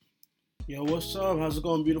Yo, what's up? How's it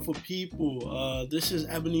going, beautiful people? This is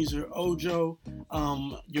Ebenezer Ojo,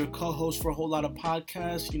 your co-host for a whole lot of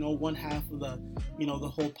podcasts. One half of the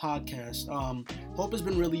whole podcast. Hope has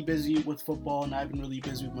been really busy with football, and I've been really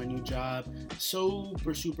busy with my new job.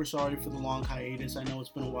 Super sorry for the long hiatus. I know it's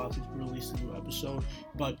been a while since we released a new episode,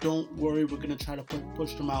 but don't worry, we're gonna try to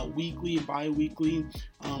push them out weekly, bi-weekly.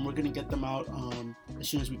 We're gonna get them out as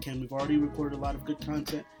soon as we can. We've already recorded a lot of good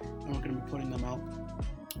content, and we're gonna be putting them out.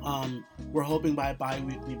 We're hoping by a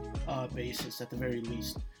bi-weekly basis at the very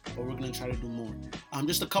least, but we're going to try to do more.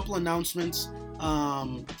 Just a couple announcements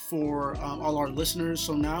for all our listeners.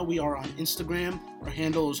 So now we are on Instagram. Our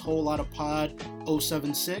handle is Whole Lotta Pod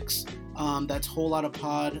 076. That's Whole Lotta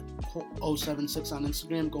Pod 076 on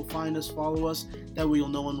Instagram. Go find us, follow us. That way you'll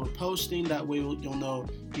know when we're posting. That way you'll know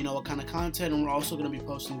what kind of content. And we're also going to be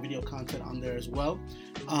posting video content on there as well.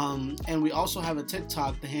 And we also have a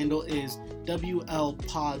TikTok. The handle is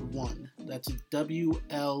WLPod1. That's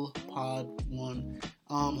WLPod1.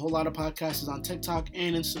 Whole lot of podcasts is on TikTok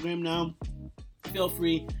and Instagram now. Feel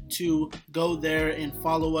free to go there and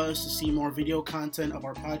follow us to see more video content of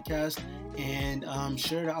our podcast and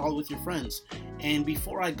share it all with your friends. And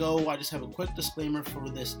before I go, I just have a quick disclaimer for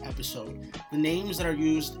this episode. The names that are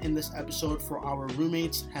used in this episode for our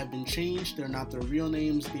roommates have been changed. They're not their real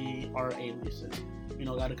names. They are aliases.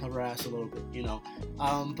 Gotta cover ass a little bit,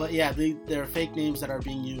 But yeah, they're fake names that are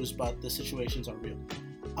being used, but the situations are real.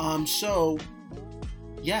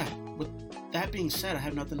 Yeah, with that being said, I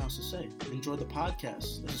have nothing else to say. Enjoy the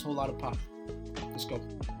podcast. This is a whole lot of pop. Let's go.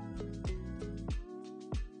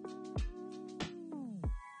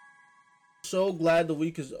 So glad the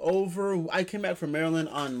week is over. I came back from Maryland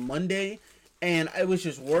on Monday, and it was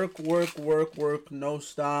just work, no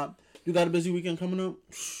stop. You got a busy weekend coming up?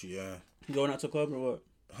 Yeah. You going out to the club or what?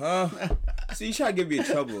 Huh? See, you try to get me in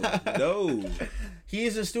trouble. No. He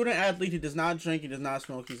is a student athlete. He does not drink. He does not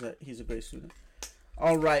smoke. He's a great student.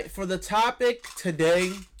 All right. For the topic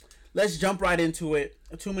today, let's jump right into it.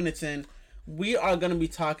 2 minutes in, we are going to be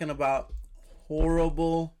talking about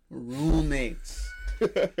horrible roommates.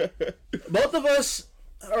 Both of us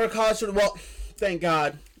are college students. Well, thank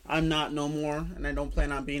God I'm not no more, and I don't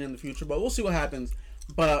plan on being in the future, but we'll see what happens.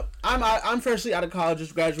 But I'm freshly out of college,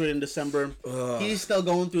 just graduated in December. Ugh. He's still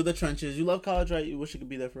going through the trenches. You love college, right? You wish you could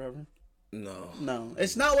be there forever? No.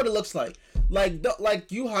 It's not what it looks like.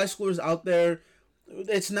 Like you high schoolers out there,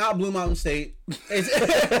 it's not Blue Mountain State.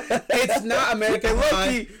 It's not American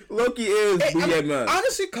Pie. Loki is BMS.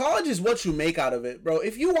 Honestly, college is what you make out of it, bro.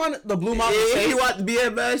 If you want the Blue Mountain State, if you want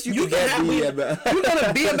BMS, you can get BMS. You know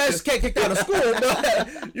the BMS get kicked out of school,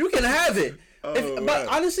 but you can have it. But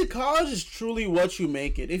honestly, college is truly what you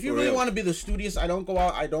make it. If you really want to be the studious, I don't go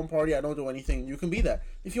out, I don't party, I don't do anything, you can be that.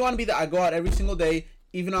 If you want to be that, I go out every single day,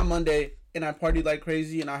 even on Monday, and I party like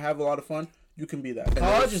crazy, and I have a lot of fun, you can be that. And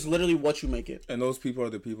college is literally what you make it. And those people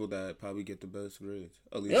are the people that probably get the best grades.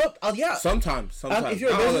 At least. Yep. Yeah. Sometimes.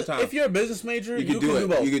 If you're a business major, you can do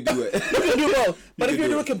both. You can do it. You can do both. But if you're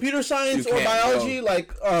doing computer science or biology,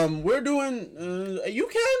 like we're doing, you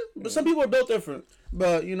can. But some people are built different.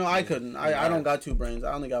 But I couldn't. I don't got two brains.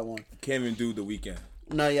 I only got one. Can't even do the weekend.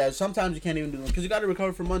 No, yeah. Sometimes you can't even do them because you got to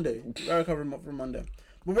recover for Monday. But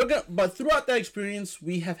throughout that experience,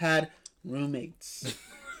 we have had roommates.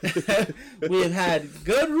 We have had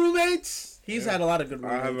good roommates. He's had a lot of good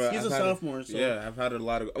roommates. He's a sophomore. So. Yeah, I've had a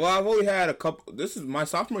lot of. Well, I've only had a couple. This is my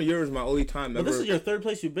sophomore year. Is my only time. But this is your third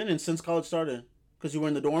place you've been in since college started. Because you were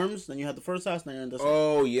in the dorms, then you had the first house, then you're in this.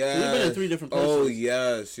 Oh yeah. So you've been in 3 different places. Oh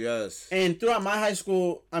yes. And throughout my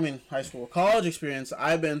college experience,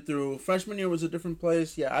 I've been through. Freshman year was a different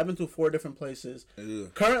place. Yeah, I've been through 4 different places.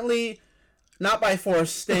 Ew. Currently, not by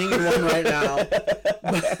force, staying in one right now.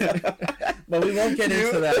 But we won't get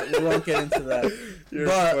into that. You're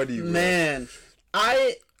funny, bro. Man,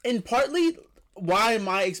 partly why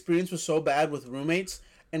my experience was so bad with roommates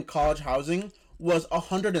and college housing was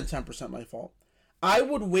 110% my fault. I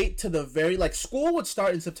would wait to the school would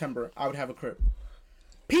start in September. I would have a crib.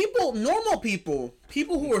 Normal people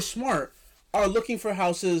who are smart are looking for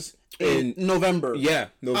houses in November. Yeah,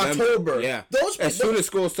 November. October. Yeah. As soon as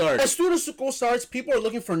school starts, people are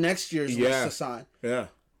looking for next year's list to sign. Yeah.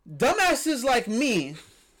 Dumbasses like me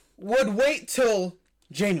would wait till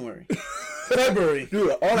January, February,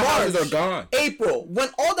 dude, all the houses are gone. April, when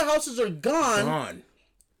all the houses are gone,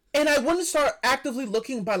 and I wouldn't start actively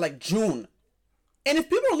looking by June. And if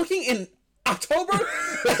people are looking in October,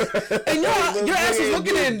 and your ass is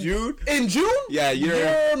looking in June, yeah,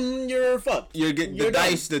 you're fucked. You're getting the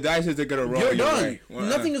dice. The dice isn't gonna roll. You're done.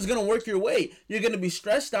 Nothing is gonna work your way. You're gonna be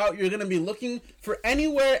stressed out. You're gonna be looking for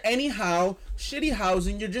anywhere, anyhow, shitty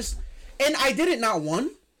housing. And I did it not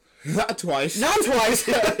one, Not twice. Not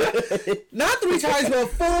 3 times, but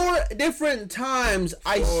 4 different times.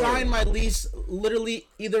 I signed my lease literally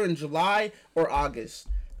either in July or August.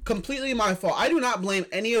 Completely my fault. I do not blame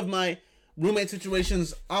any of my roommate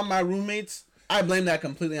situations on my roommates. I blame that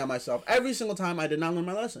completely on myself. Every single time I did not learn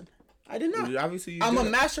my lesson. I did not. Obviously, I'm a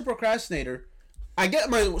master procrastinator. I get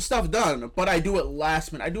my stuff done, but I do it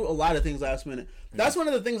last minute. I do a lot of things last minute. That's one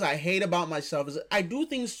of the things I hate about myself is I do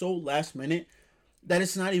things so last minute that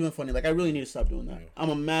it's not even funny. Like, I really need to stop doing that. I'm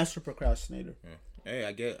a master procrastinator. Hey,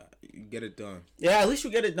 I get it done. Yeah, at least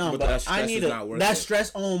you get it done. But I need that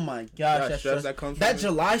stress. Oh my gosh, that stress that comes. That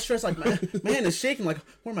July stress, like man, it's shaking. Like,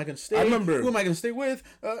 where am I gonna stay? I remember. Who am I gonna stay with?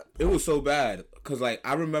 It was so bad because like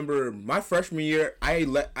I remember my freshman year, I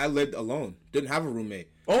lived alone. Didn't have a roommate.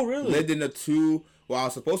 Oh really? Lived in a 2. Well, I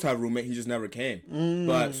was supposed to have a roommate. He just never came.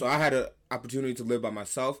 But so I had an opportunity to live by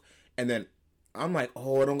myself, and then I'm like,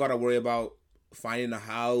 oh, I don't gotta worry about finding a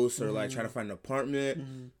house or like trying to find an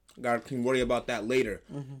apartment. Can worry about that later.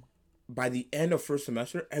 By the end of first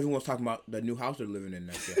semester, everyone's talking about the new house they're living in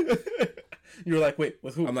next year. You're like, wait,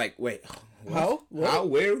 with who? I'm like, wait, what? How? What? How?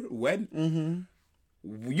 Where? When?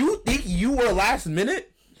 You think you were last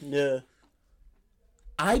minute? Yeah.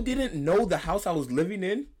 I didn't know the house I was living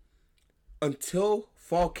in until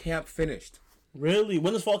fall camp finished. Really?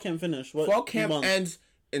 When does fall camp finish? What fall camp ends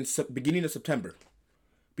in beginning of September.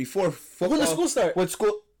 Before football. When does school start? When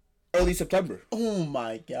school. Early September. Oh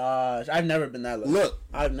my gosh. I've never been that late. Look.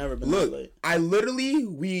 I've never been that late. I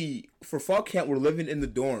literally, for fall camp, we're living in the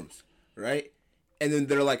dorms, right? And then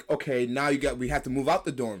they're like, okay, now we have to move out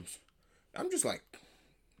the dorms. I'm just like,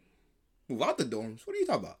 move out the dorms? What are you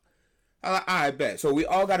talking about? I bet. So we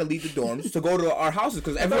all got to leave the dorms to go to our houses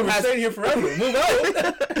because everyone has staying here forever. Move out.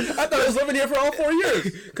 I thought I was living here for all 4 years.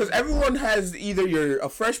 Because everyone has either you're a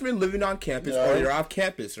freshman living on campus or you're off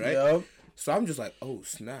campus, right? Yep. So I'm just like, oh,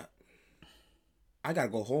 snap. I gotta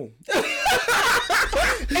go home.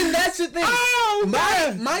 And that's the thing. Oh,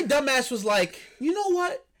 my dumbass was like, you know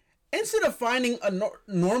what? Instead of finding a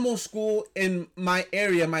normal school in my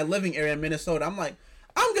area, my living area in Minnesota, I'm like,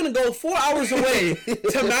 I'm going to go 4 hours away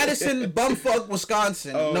to Madison, bumfuck,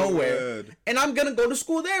 Wisconsin, nowhere. God. And I'm going to go to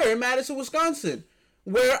school there in Madison, Wisconsin,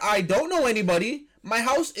 where I don't know anybody. My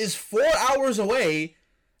house is 4 hours away.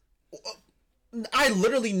 I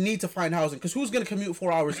literally need to find housing because who's going to commute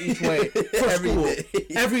 4 hours each way for school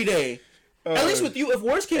every day? At least with you, if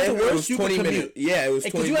worst came to worst, you can commute. Minutes. Yeah, it was 20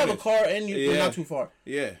 minutes. Because you have a car and you're not too far.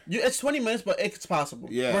 Yeah. It's 20 minutes, but it's possible.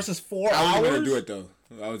 Yeah. Versus 4 hours. I wasn't going to do it, though.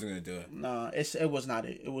 I wasn't going to do it. Nah, it was not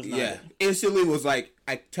it. It was not it. Instantly was like,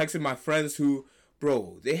 I texted my friends who,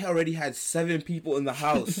 bro, they already had 7 people in the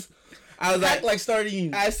house. I was like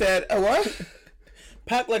sardines. I said, what?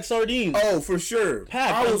 Packed like sardines. Oh, for sure.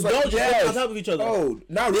 Packed. I was like, yes. On top of each other. Oh,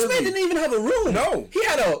 not really. This man didn't even have a room. No. He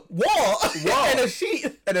had a wall. And a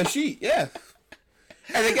sheet. And a sheet, yeah.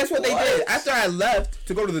 And then guess what they did? After I left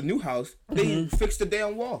to go to the new house, they fixed the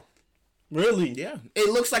damn wall. Really? Yeah. It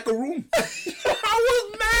looks like a room. I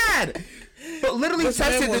was mad. But literally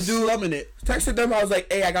texted the dude. Texted them, I was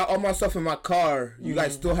like, hey, I got all my stuff in my car. You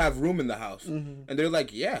guys still have room in the house. And they're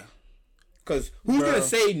like, yeah. Because who's going to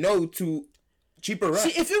say no to cheaper rent?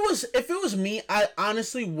 See, if it was me, I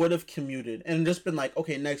honestly would have commuted and just been like,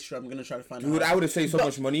 okay, next year I'm going to try to find a house. Dude, I would have saved so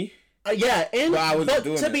much money. Yeah, and but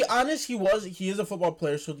to be honest, he is a football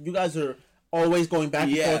player, so you guys are always going back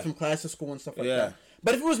and forth from class to school and stuff like that.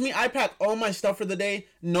 But if it was me, I pack all my stuff for the day,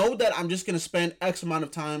 know that I'm just gonna spend X amount of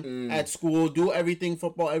time at school, do everything,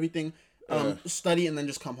 football, everything, study, and then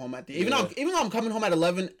just come home at the even though I'm coming home at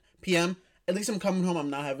 11 p.m. At least I'm coming home. I'm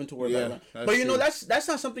not having to worry about that. But you know, that's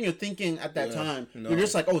not something you're thinking at that time. No. You're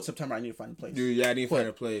just like, oh, it's September. I need to find a place. Dude, I need to find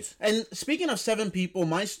a place. And speaking of 7 people,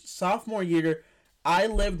 my sophomore year, I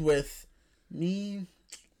lived with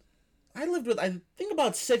I think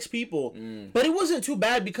about 6 people, but it wasn't too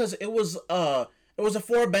bad because it was a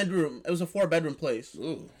 4-bedroom. It was a 4-bedroom place,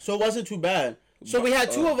 so it wasn't too bad. So we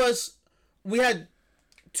had 2 of us. We had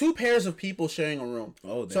 2 pairs of people sharing a room.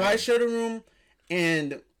 Oh, damn. So I shared a room,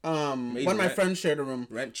 and one of my friends shared a room.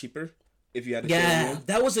 Rent cheaper if you had to share a room.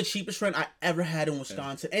 That was the cheapest rent I ever had in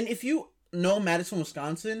Wisconsin. And if you know Madison,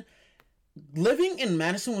 Wisconsin, living in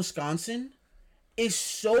Madison, Wisconsin is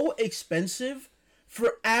so expensive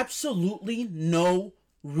for absolutely no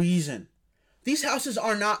reason. These houses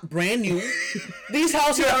are not brand new. These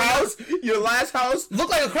houses your last house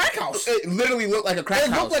looked like a crack house. It literally looked like a crack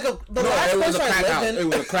house. It looked like last place I lived in. It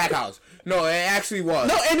was a crack house. No, it actually was.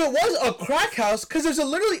 No, and it was a crack house because there's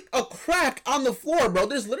literally a crack on the floor, bro.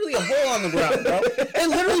 There's literally a hole on the ground, bro. It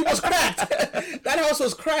literally was cracked. That house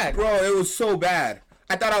was cracked. Bro, it was so bad.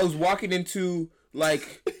 I thought I was walking into,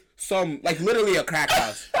 like, literally a crack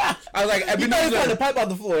house. I was like, Ebenezer. You found a pipe on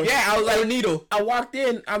the floor. Yeah, I was like, a needle. I walked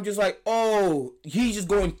in. I'm just like, oh, he's just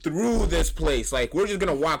going through this place. Like, we're just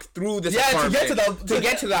gonna walk through this apartment to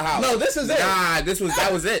get to the house. No, this is it. Nah, that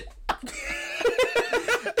was it.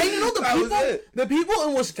 And you know the people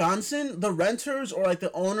in Wisconsin, the renters or like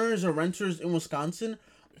the owners or renters in Wisconsin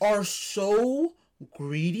are so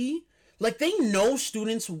greedy. Like they know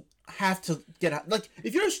students have to get like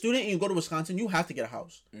if you're a student and you go to Wisconsin, you have to get a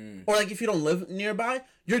house. Or like if you don't live nearby,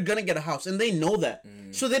 you're gonna get a house, and they know that.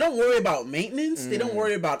 So they don't worry about maintenance. They don't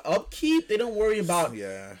worry about upkeep. They don't worry about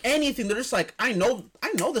anything. They're just like, I know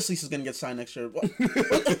this lease is gonna get signed next year.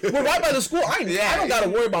 We're right by the school. I don't gotta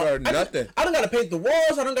worry about nothing. I don't gotta paint the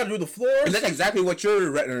walls. I don't gotta do the floors. And that's exactly what your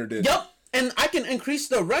renter did. Yep. And I can increase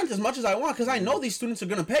the rent as much as I want because I know these students are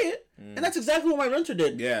going to pay it. And that's exactly what my renter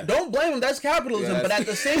did. Yeah. Don't blame him. That's capitalism. But at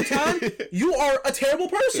the same time, you are a terrible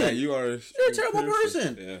person. Yeah, you're a terrible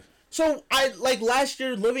person. Yeah. So I, like last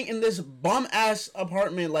year, living in this bum-ass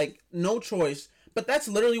apartment, like no choice. But that's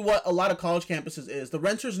literally what a lot of college campuses is. The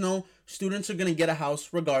renters know students are going to get a house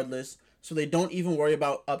regardless. So they don't even worry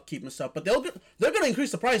about upkeep and stuff. But they're going to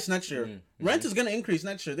increase the price next year. Rent is going to increase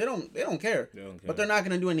next year. They don't care. But they're not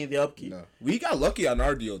going to do any of the upkeep. No. We got lucky on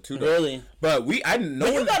our deal too, though. Really? But you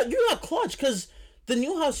got clutch because the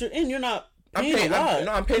new house you're in, you're not paying a lot.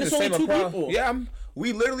 I'm paying the same amount. Yeah,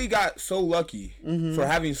 we literally got so lucky for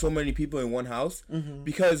having so many people in one house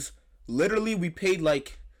because literally we paid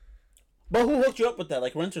like. But who hooked you up with that?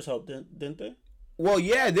 Like renters helped, didn't they? Well,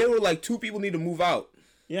 yeah, they were like 2 people need to move out.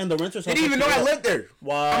 Yeah, and the renters they didn't even know I lived there.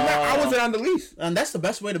 Wow. I wasn't on the lease. And that's the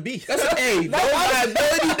best way to be. That's no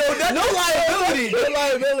liability. No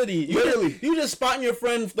liability. Literally. You just spotting your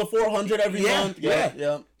friend the 400 every month. Yeah.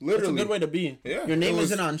 Literally. That's a good way to be. Yeah. Your name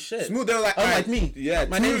isn't on shit. Smooth. They're like, unlike me. Yeah.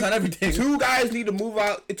 My name's on everything. 2 guys need to move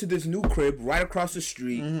out into this new crib right across the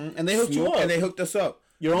street. And they hooked you up. And they hooked us up.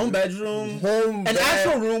 Your own bedroom, an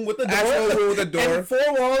actual room with a door, and 4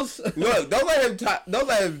 walls. Look, don't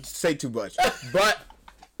let him say too much. But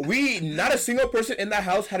not a single person in that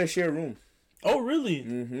house had a shared room. Oh, really?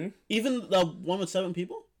 Mm-hmm. Even the one with 7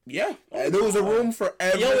 people? Yeah. There was a room for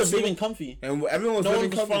everyone. Yo, was living comfy. And everyone was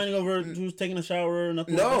living comfy. No one was flying over, who was taking a shower or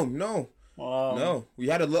nothing. No. Wow. No. We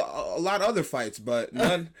had a lot of other fights, but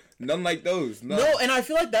none like those. No, and I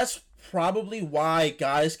feel like that's probably why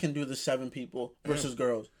guys can do the 7 people versus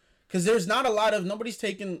girls. Because there's not a lot of, nobody's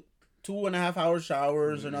taking 2.5 hour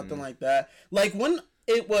showers or nothing like that. Like when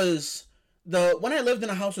it was, when I lived in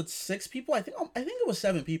a house with 6 people, I think it was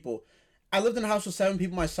 7 people. I lived in a house with 7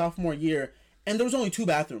 people my sophomore year, and there was only 2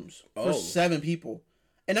 bathrooms for 7 people.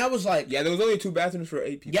 And I was like... Yeah, there was only 2 bathrooms for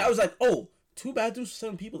 8 people. Yeah, I was like, 2 bathrooms for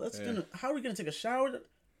 7 people? How are we going to take a shower?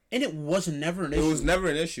 And it was never an issue. It was never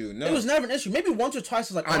an issue. No, it was never an issue. Maybe once or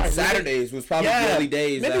twice. I was like, on Saturdays was probably the only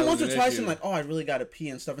days. Maybe once or twice. I'm like, I really gotta pee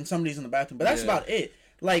and stuff, and somebody's in the bathroom. But that's about it.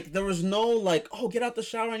 Like there was no like, get out the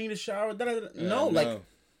shower. I need a shower. No.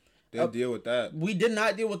 Didn't deal with that. We did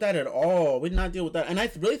not deal with that at all. We did not deal with that, and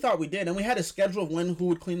I really thought we did. And we had a schedule of who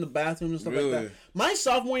would clean the bathroom and stuff like that. My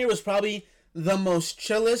sophomore year was probably the most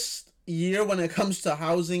chillest year when it comes to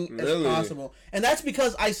housing as possible, and that's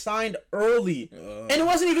because I signed early, and it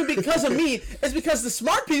wasn't even because of me. It's because the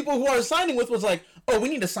smart people who I was signing with was like, we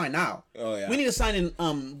need to sign now. We need to sign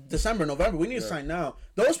in December, November. We need to sign now.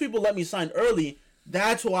 Those people let me sign early.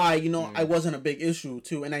 That's why I wasn't a big issue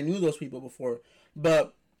too, and I knew those people before.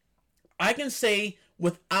 But I can say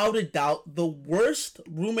without a doubt, the worst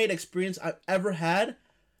roommate experience I've ever had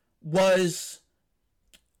was.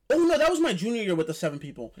 Oh no, that was my junior year with the 7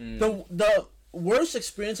 people. The worst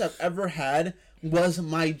experience I've ever had was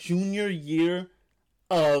my junior year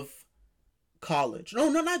of college. No,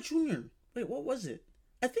 not junior. Wait, what was it?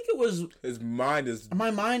 I think it was.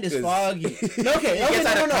 My mind is foggy. No, okay, no.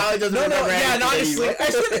 Yeah, no, honestly,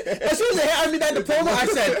 as soon as I had me that diploma, I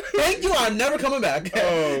said, "Thank you, I'm never coming back."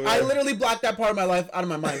 I literally blocked that part of my life out of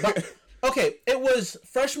my mind. But okay, it was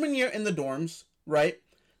freshman year in the dorms, right?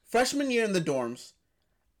 Freshman year in the dorms.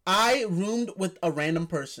 I roomed with a random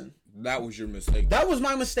person. That was your mistake. That was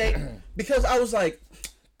my mistake because I was like,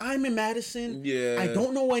 I'm in Madison. Yeah. I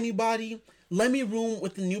don't know anybody. Let me room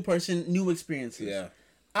with a new person, new experiences. Yeah.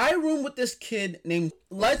 I roomed with this kid named,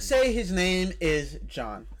 let's say his name is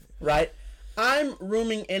John, right? I'm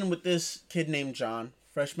rooming in with this kid named John,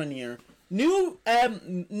 freshman year. New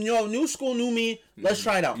school, new me. Let's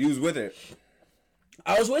try it out. You was with it.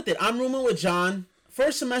 I was with it. I'm rooming with John.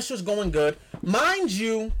 First semester's going good. Mind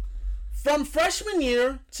you, from freshman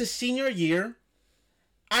year to senior year,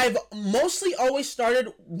 I've mostly always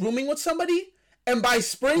started rooming with somebody, and by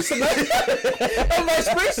spring semester, I'm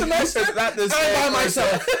by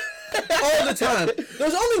myself. All the time.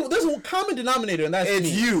 There's a common denominator, and that's me.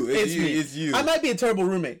 It's you. I might be a terrible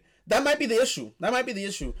roommate. That might be the issue.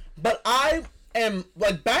 But I am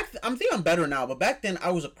like I'm thinking I'm better now, but back then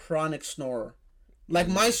I was a chronic snorer. Like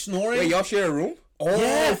my snoring. Wait, y'all share a room? Oh,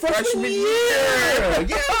 yeah, freshman year.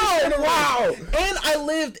 Yeah, wow. And I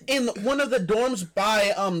lived in one of the dorms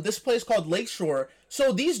by this place called Lakeshore.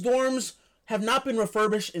 So these dorms have not been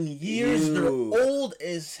refurbished in years. Ew. They're old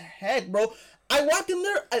as heck, bro. I walked in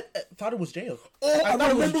there. I thought it was jail. I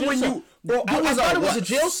remember when you... Bro, I thought it was a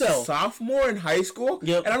jail cell. Sophomore in high school?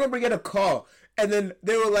 Yep. And I remember getting a call. And then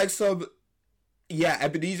they were like, yeah,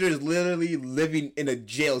 Ebenezer is literally living in a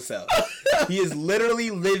jail cell. He is literally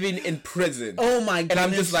living in prison. Oh my goodness. And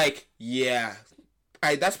I'm just like, yeah.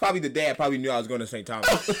 That's probably the day I probably knew I was going to St.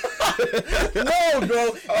 Thomas. No,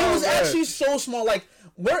 bro. It was actually so small. Like,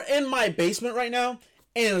 we're in my basement right now,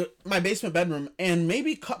 and my basement bedroom, and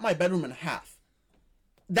maybe cut my bedroom in half.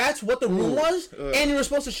 That's what the room was, and you were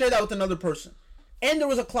supposed to share that with another person. And there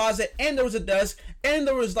was a closet, and there was a desk, and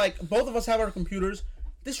there was, like, both of us have our computers.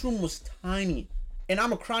 This room was tiny, and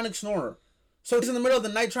I'm a chronic snorer. So he's in the middle of the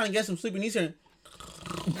night trying to get some sleep, and he's hearing...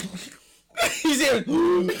 he's hearing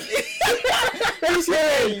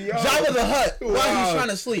Jabba the Hutt while he's trying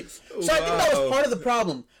to sleep. So I think that was part of the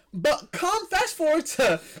problem. But fast forward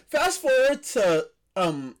to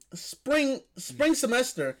spring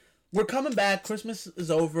semester. We're coming back. Christmas is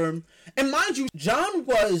over. And mind you, John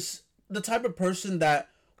was the type of person that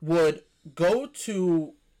would go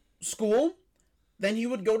to school, then he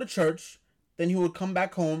would go to church, then he would come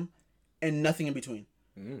back home, and nothing in between.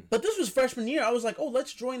 But this was freshman year. I was like, oh,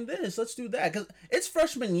 let's join this. Let's do that. Because it's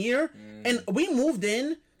freshman year, and we moved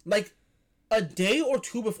in like a day or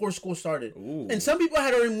two before school started. Ooh. And some people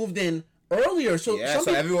had already moved in earlier. So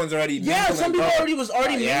everyone's already... Yeah, some people was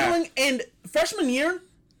already mingling. And freshman year...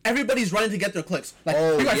 Everybody's running to get their clicks. Like,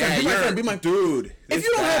 be my friend, be my dude. If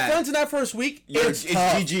you don't have friends in that first week, it's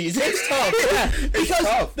tough. GG's. It's tough. Yeah,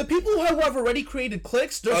 because the people who have already created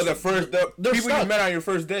clicks, they're the people stuck. You met on your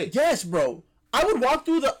first day. Yes, bro. I would walk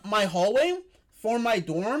through my hallway for my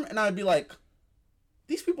dorm, and I'd be like,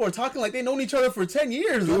 these people are talking like they've known each other for 10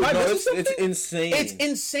 years. Dude, it's insane. It's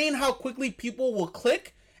insane how quickly people will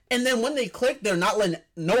click. And then when they click, they're not letting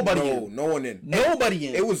nobody in. No one in. Nobody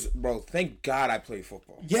in. It was, bro, thank God I played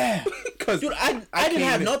football. Yeah. Dude, I didn't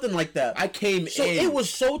have nothing like that. I came so in. So it was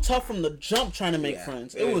so tough from the jump trying to make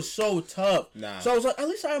friends. It was so tough. Nah. So I was like, at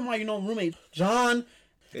least I have my, roommate, John.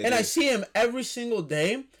 I see him every single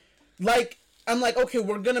day. Like, I'm like, okay,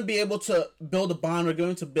 we're going to be able to build a bond. We're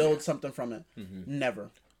going to build something from it. Mm-hmm.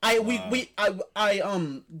 Never. I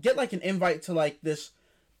get like an invite to like this.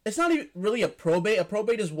 It's not even really a probate. A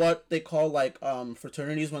probate is what they call like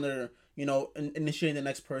fraternities when they're initiating the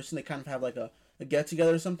next person. They kind of have like a get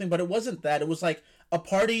together or something. But it wasn't that. It was like a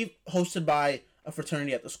party hosted by a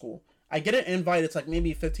fraternity at the school. I get an invite. It's like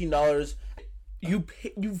maybe $15. You've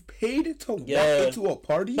paid to walk into a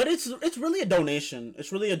party, but it's really a donation.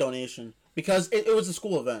 It's really a donation because it was a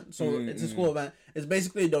school event. So it's a school event. It's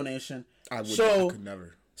basically a donation. I could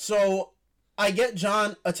never. So I get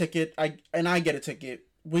John a ticket. I get a ticket.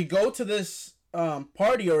 We go to this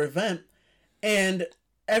party or event, and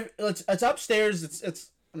it's upstairs.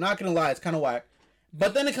 It's I'm not gonna lie, it's kind of whack.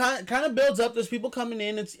 But then it kind of builds up. There's people coming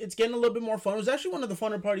in. It's getting a little bit more fun. It was actually one of the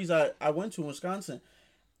funner parties I went to in Wisconsin.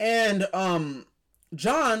 And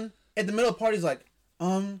John at the middle of the party is like,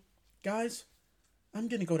 guys, I'm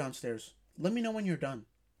gonna go downstairs. Let me know when you're done.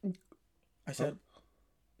 I said,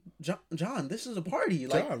 John, this is a party.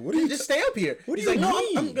 Like, John, what do you just stay up here. He's like, no,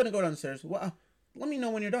 I'm gonna go downstairs. Well, let me know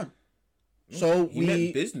when you're done. So we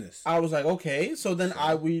meant business. I was like, okay. So then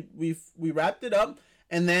we wrapped it up,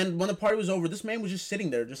 and then when the party was over, this man was just sitting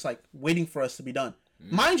there, just like waiting for us to be done.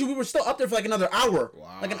 Mind you, we were still up there for like another hour,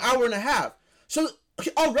 like an hour and a half. So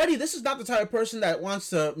already, this is not the type of person that wants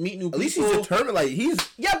to meet new people. At least he's determined. Like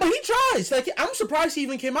yeah, but he tries. Like I'm surprised he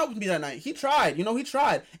even came out with me that night. He tried. He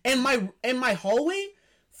tried. And my hallway.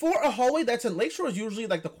 For a hallway that's in Lakeshore is usually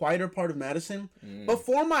like the quieter part of Madison, but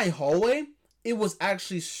for my hallway. It was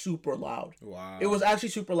actually super loud. Wow. It was actually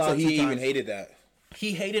super loud. So he even hated that.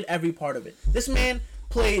 He hated every part of it. This man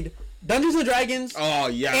played Dungeons and Dragons. Oh,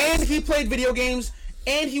 yeah. And he played video games.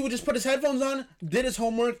 And he would just put his headphones on, did his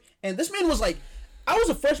homework. And this man was like, I was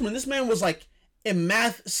a freshman. This man was like in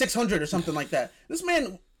math 600 or something like that. This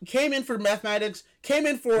man came in for mathematics, came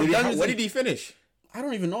in for Dungeons. What did he finish? I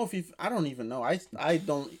don't even know I don't even know. This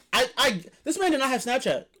man did not have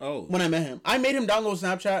Snapchat. Oh. When I met him. I made him download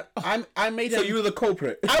Snapchat. I made him. So you were the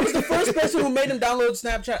culprit. I was the first person who made him download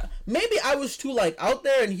Snapchat. Maybe I was too like out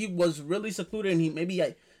there and he was really secluded and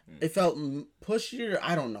It felt pushier.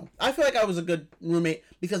 I don't know. I feel like I was a good roommate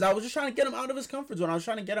because I was just trying to get him out of his comfort zone. I was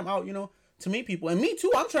trying to get him out, to meet people. And me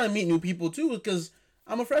too. I'm trying to meet new people too because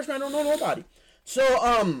I'm a freshman. I don't know nobody. So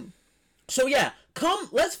yeah.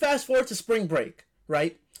 Let's fast forward to spring break,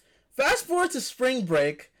 right? Fast forward to spring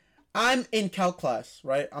break. I'm in calc class,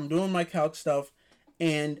 right? I'm doing my calc stuff.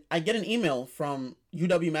 And I get an email from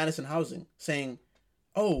UW-Madison Housing saying,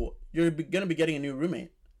 "Oh, you're going to be getting a new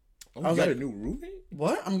roommate." Oh, I was like, a new roommate?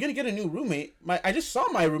 What? I'm going to get a new roommate? I just saw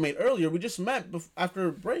my roommate earlier. We just met after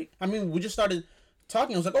a break. I mean, we just started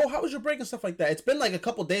talking. I was like, "Oh, how was your break?" and stuff like that. It's been like a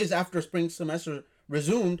couple days after spring semester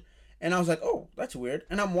resumed. And I was like, "Oh, that's weird."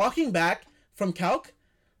 And I'm walking back from calc.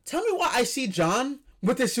 Tell me why I see John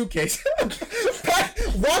with his suitcase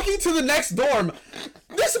walking to the next dorm.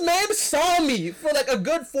 This man saw me for like a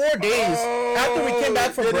good 4 days after we came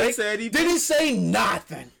back from break. Didn't say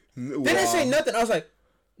nothing. Wow. Didn't say nothing. I was like,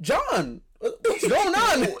 "John, what's going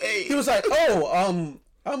on?" He was like, "Oh,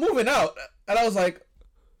 I'm moving out." And I was like,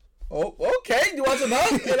 "Oh, okay. You want some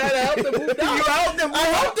help?" And I helped him move out. I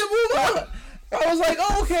helped him move out. I was like,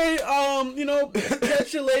 "Oh, okay.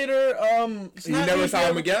 Catch you later." You never saw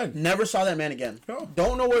him again? Never saw that man again. Oh.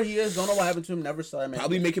 Don't know where he is. Don't know what happened to him. Never saw that man.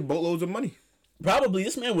 Probably making boatloads of money. Probably.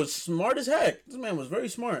 This man was smart as heck. This man was very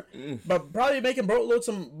smart. But probably making boatloads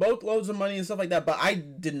of money and stuff like that. But I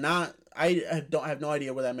did not. I have no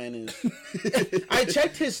idea where that man is. I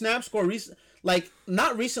checked his Snap score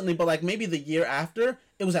not recently, but like maybe the year after.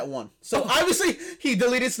 It was at 1. So obviously he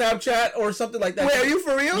deleted Snapchat or something like that. Wait, are you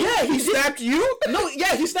for real? Yeah, he snapped you? No,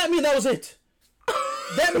 yeah, he snapped me and that was it.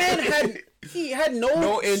 That man had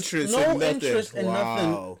no interest in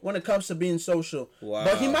nothing when it comes to being social. Wow.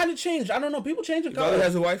 But he might have changed. I don't know. People change in college. He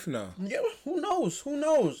has a wife now. Yeah, who knows?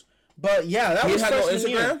 But yeah, that was had no Instagram?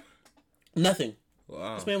 Year. Nothing.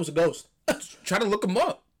 Wow. This man was a ghost. Try to look him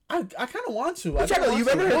up. I kind of want to. You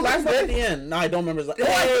remember his last name? At the end. No, I don't remember his last name.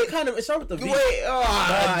 Oh, it started with the V. Wait,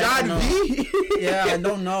 John B? Yeah, I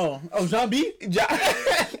don't know. Oh, John B?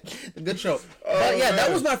 Good show. But yeah,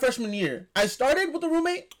 that was my freshman year. I started with a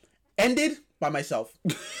roommate, ended by myself.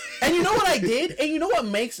 And you know what I did? And you know what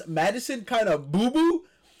makes Madison kind of boo-boo?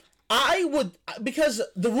 Because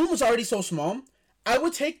the room was already so small, I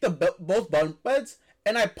would take both bunk beds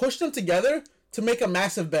and I pushed them together to make a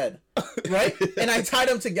massive bed, right? And I tied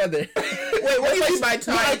them together. Wait, what do you mean by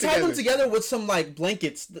tying I tied them together with some like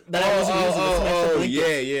blankets that I wasn't using.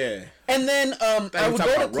 Yeah. And then I would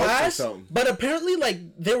go to class, but apparently like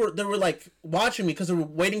they were like watching me because they were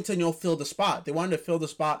waiting to fill the spot. They wanted to fill the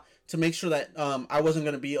spot to make sure that I wasn't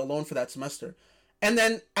going to be alone for that semester. And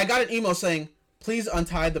then I got an email saying, "Please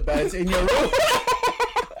untie the beds in your room."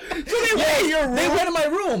 They went in my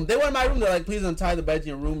room. They're like, "Please untie the beds in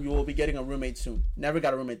your room. You will be getting a roommate soon." Never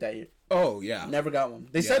got a roommate that year. Oh, yeah. Never got one.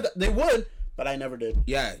 They said that they would, but I never did.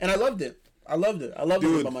 Yeah. And I loved it. I loved it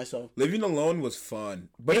by myself. Living alone was fun.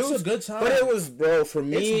 But it was a good time. But it was, bro, for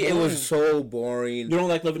me, it was so boring. You don't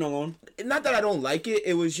like living alone? Not that I don't like it.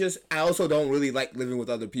 It was just, I also don't really like living with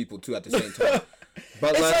other people, too, at the same time.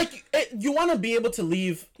 But you want to be able to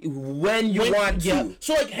leave when you want to. Yeah.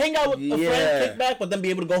 So hang out with a friend, kick back, but then be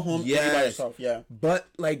able to go home and be by yourself. Yeah. But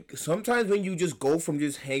sometimes when you just go from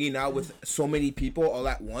just hanging out with so many people all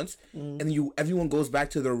at once, and everyone goes back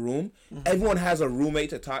to their room, everyone has a roommate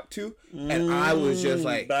to talk to, and I was just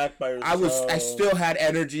like, back by yourself. I still had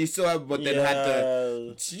energy, but then had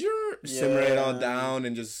to simmer it on down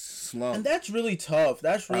and just slump. And that's really tough.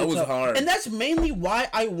 That was hard. And that's mainly why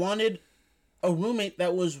I wanted a roommate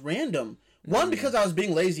that was random. One, because I was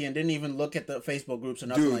being lazy and didn't even look at the Facebook groups or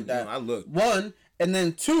nothing like that. No, I looked. One, and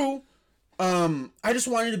then two, I just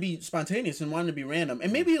wanted to be spontaneous and wanted to be random.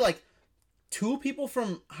 And maybe 2 people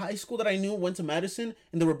from high school that I knew went to Madison,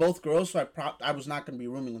 and they were both girls, so I was not going to be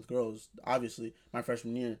rooming with girls, obviously, my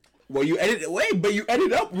freshman year. Well, you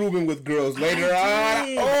ended up rooming with girls later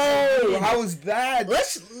on. Oh, how was that?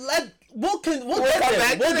 We'll get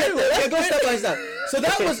there. Let's go step by step. So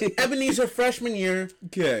that was Ebenezer freshman year.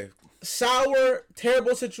 Okay. Sour,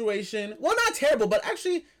 terrible situation. Well, not terrible, but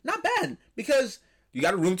actually not bad because you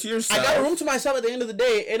got a room to yourself. I got a room to myself at the end of the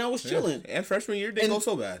day, and I was chilling. And freshman year didn't go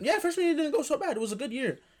so bad. Yeah, freshman year didn't go so bad. It was a good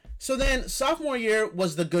year. So then sophomore year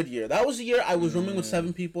was the good year. That was the year I was rooming with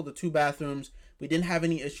 7 people, the 2 bathrooms. We didn't have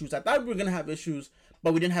any issues. I thought we were going to have issues,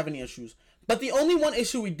 but we didn't have any issues. But the only one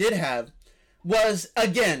issue we did have was,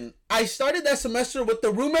 again, I started that semester with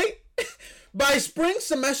the roommate. By spring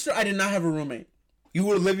semester, I did not have a roommate. You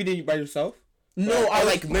were living by yourself? No, I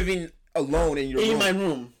was living alone in your room. In my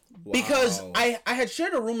room. Wow. Because I had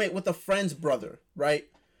shared a roommate with a friend's brother, right?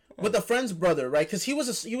 With a friend's brother, right? Because he was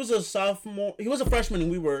a sophomore. He was a freshman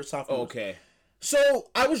and we were sophomores. Okay. So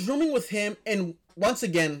I was rooming with him, and once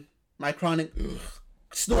again, my chronic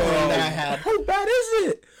snoring that I had. How bad is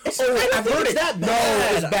it? I've heard it. That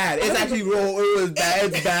bad. No, it's bad. It's actually real. It was bad.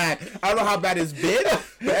 It's bad. I don't know how bad it's been,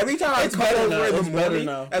 but every time I come over in the morning,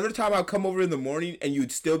 every time I come over in the morning, and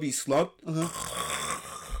you'd still be slumped.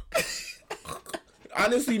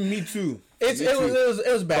 Honestly, me too. It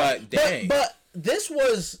was bad. But dang. But this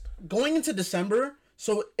was going into December,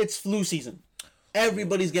 so it's flu season.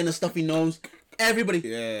 Everybody's getting a stuffy nose. Everybody.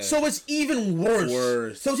 Yeah. So it's even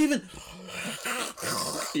worse. So it's even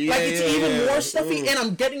even more stuffy, and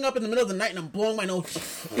I'm getting up in the middle of the night and I'm blowing my nose.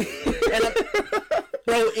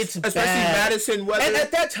 Bro, it's especially bad. Madison weather. And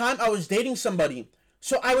at that time, I was dating somebody,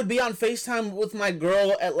 so I would be on FaceTime with my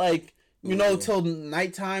girl at like till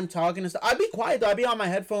nighttime talking and stuff. I'd be quiet though. I'd be on my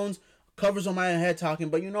headphones, covers on my head talking.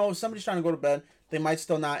 But if somebody's trying to go to bed, they might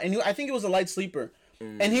still not. And I think he was a light sleeper,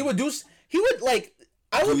 and he would like.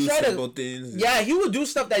 I would try to. Things. Yeah, he would do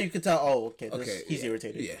stuff that you could tell. Oh, okay, he's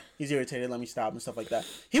irritated. Yeah, he's irritated. Let me stop and stuff like that.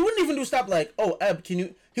 He wouldn't even do stuff like, "Oh, Eb, can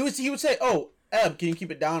you?" He would say, "Oh, Eb, can you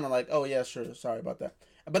keep it down?" I'm like, "Oh yeah, sure. Sorry about that."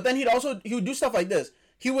 But then he would do stuff like this.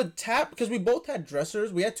 He would tap because we both had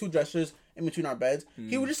dressers. We had 2 dressers in between our beds.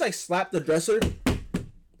 He would just like slap the dresser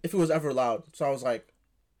if it was ever loud. So I was like,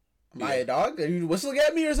 "Am I a dog? Are you whistling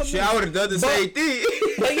at me or something?" I would have done the same thing.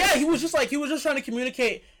 But yeah, he was just trying to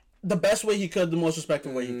communicate the best way he could, the most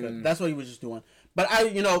respectful way he could. That's what he was just doing. But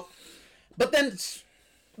but then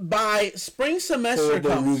by spring semester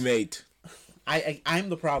comes, roommate. I'm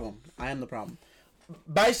the problem. I am the problem.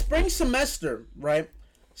 By spring semester, right?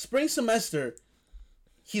 Spring semester,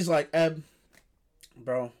 he's like, Eb,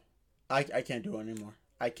 bro, I can't do it anymore.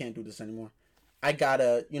 I can't do this anymore. I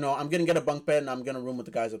gotta, I'm gonna get a bunk bed and I'm gonna room with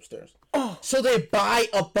the guys upstairs. Oh, so they buy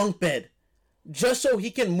a bunk bed. Just so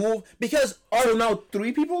he can move, because so now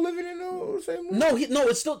 3 people living in the same room? No,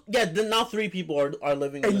 it's still now 3 people are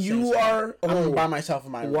living in the same room. And you are I'm by myself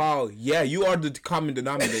in my room. Wow, yeah, you are the common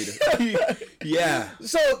denominator. Yeah.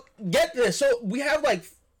 So get this. So we have like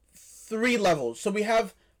 3 levels. So we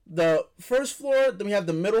have the first floor, then we have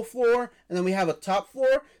the middle floor, and then we have a top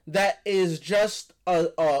floor that is just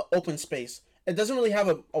a open space. It doesn't really have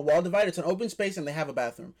a wall divider. It's an open space, and they have a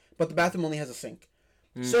bathroom, but the bathroom only has a sink.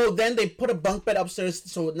 So then they put a bunk bed upstairs.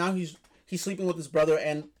 So now he's sleeping with his brother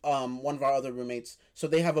and one of our other roommates. So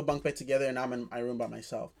they have a bunk bed together, and I'm in my room by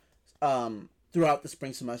myself throughout the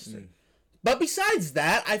spring semester. But besides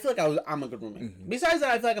that, I feel like I'm a good roommate. Besides that,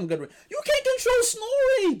 I feel like I'm good. You can't control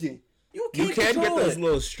snoring. You can't get those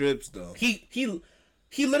little strips though.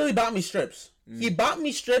 He literally bought me strips. He bought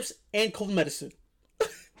me strips and cold medicine.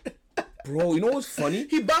 Bro, you know what's funny?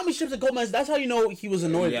 He bought me strips and cold medicine. That's how you know he was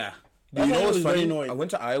annoyed. Yeah. You know what's funny? I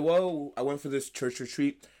went to Iowa. I went for this church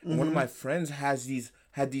retreat, and one of my friends had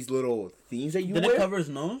these little things that you wear. Did it cover his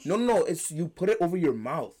nose? No. It's you put it over your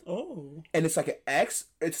mouth. Oh. And it's like an X.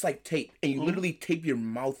 It's like tape, and you literally tape your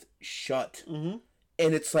mouth shut. And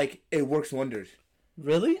it's like it works wonders.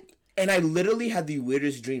 Really? And I literally had the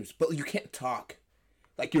weirdest dreams, but you can't talk.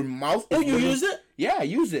 Like your mouth. Oh, you used it? Yeah, I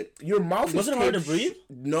used it. Your mouth wasn't hard to breathe.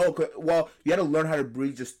 No, well, you had to learn how to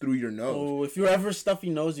breathe just through your nose. Oh, if you're ever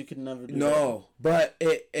stuffy nose, you could never do that. No, but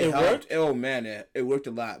it worked. Oh man, it worked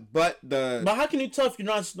a lot. But how can you tell if you're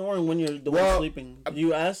not snoring when you're one sleeping? Do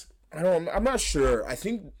you ask? I'm not sure. I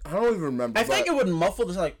don't even remember. I think it would muffle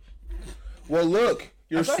this like. Well, look,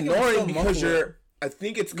 you're snoring because you're. I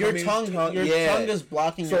think it's your tongue. Your tongue is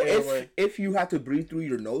blocking your airway. If you have to breathe through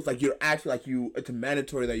your nose, like you're actually it's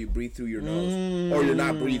mandatory that you breathe through your nose, or you're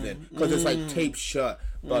not breathing because it's like taped shut.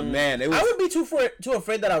 But man, I would be too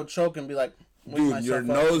afraid that I would choke and be like, dude, your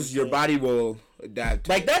nose, your body will adapt.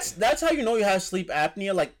 Like that's how you know you have sleep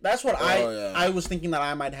apnea. Like that's what I was thinking that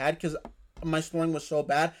I might have because my snoring was so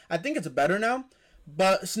bad. I think it's better now,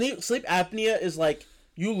 but sleep apnea is like.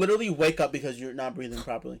 You literally wake up because you're not breathing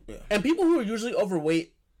properly. Yeah. And people who are usually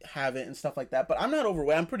overweight have it and stuff like that. But I'm not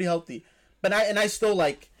overweight. I'm pretty healthy. But I still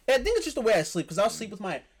like... I think it's just the way I sleep. Because I'll sleep with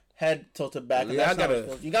my head tilted back. And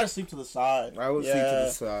you gotta sleep to the side. I would sleep to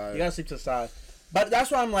the side. You gotta sleep to the side. But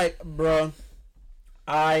that's why I'm like, bro...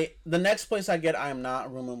 The next place I get, I am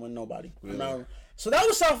not rooming with nobody. Really? So that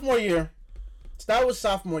was sophomore year.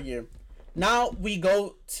 Now we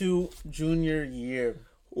go to junior year.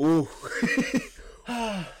 Ooh.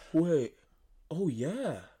 Wait. Oh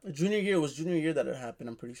yeah. Junior year that it happened.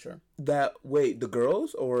 I'm pretty sure. The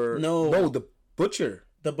girls or no the butcher.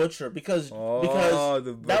 The butcher because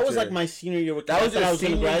that was like my senior year. That was I was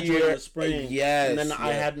going to graduate in the spring. Yes. And then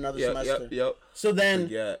I had another semester. Yep. So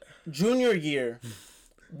then junior year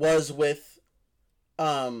was with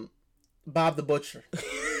Bob the Butcher.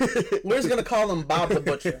 We're just gonna call him Bob the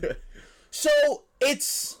Butcher. So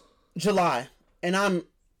it's July. and I'm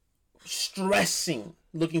stressing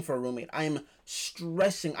looking for a roommate. I'm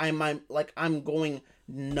stressing. I'm going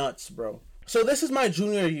nuts, bro. So this is my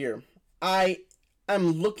junior year. I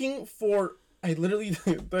am looking for. I literally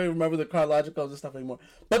don't remember the chronological of this stuff anymore.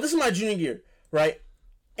 But this is my junior year, right?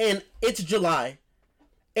 And it's July.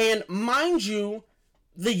 And mind you,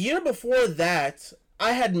 the year before that,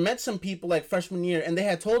 I had met some people like freshman year, and they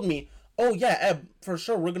had told me, "Oh yeah, Eb, for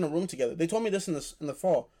sure we're gonna room together." They told me this in the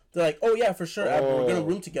fall. They're like, "Oh yeah, for sure, Eb, we're gonna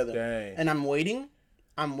room together." Dang. And I'm waiting.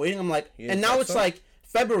 I'm like, and now it's like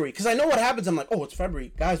February, because I know what happens. I'm like, "Oh, it's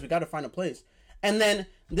February, guys. We got to find a place." And then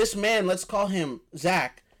this man, let's call him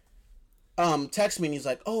Zach, texts me and he's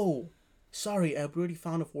like, "Oh, sorry, Eb, we already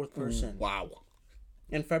found a fourth person." Wow.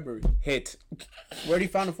 In February. Hit. We already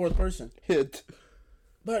found a fourth person. Hit.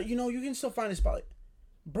 But, you know, you can still find a spot. Like,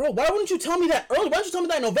 bro, why wouldn't you tell me that early? Why didn't you tell me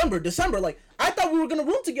that in November, December? Like, I thought we were going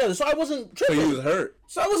to room together, so I wasn't tripping. So you was hurt.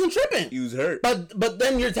 So I wasn't tripping. You was hurt. But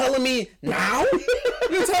then you're telling me now?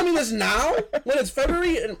 You're telling me this now? When it's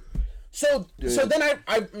February? And so then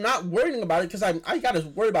I'm not worrying about it because I got to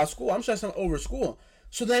worry about school. I'm stressing over school.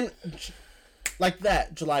 So then, like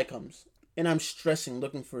that, July comes. And I'm stressing,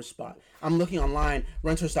 looking for a spot. I'm looking online,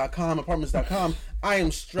 renters.com, apartments.com. I am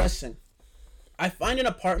stressing. I find an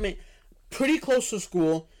apartment pretty close to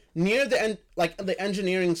school, near the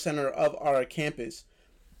engineering center of our campus.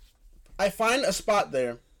 I find a spot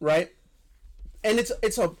there, right? And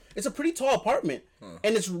it's a pretty tall apartment,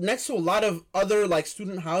 and it's next to a lot of other like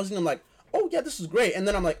student housing. I'm like, oh yeah, this is great. And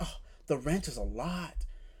then I'm like, oh, the rent is a lot.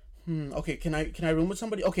 Okay, can I room with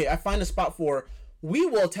somebody? Okay, I find a spot for. We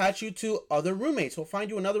will attach you to other roommates. We'll find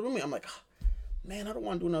you another roommate. I'm like, oh, man, I don't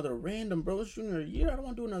want to do another random, bro. It's junior year. I don't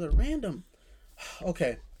want to do another random.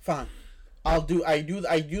 Okay, fine. I do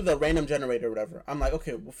the random generator or whatever. I'm like,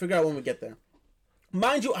 okay, we'll figure out when we get there.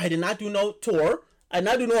 Mind you, I did not do no tour. I did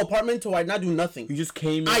not do no apartment tour. I did not do nothing. You just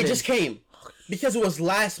came. I just came because it was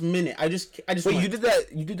last minute. I just. Wait, went. You did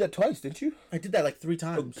that? You did that twice, didn't you? I did that like 3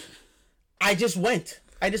 times. I just went.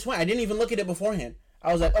 I didn't even look at it beforehand.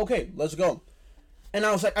 I was like, okay, let's go. And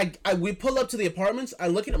I was like, we pull up to the apartments. I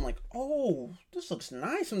look at them like, oh, this looks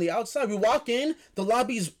nice from the outside. We walk in, the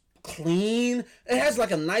lobby's clean. It has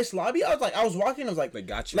like a nice lobby. I was walking. I was like, they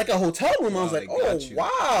got you. Like a hotel room. I was like, oh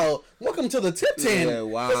wow, welcome to the Tipton. Yeah,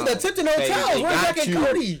 wow. This is the Tipton Hotel. Where's Zach and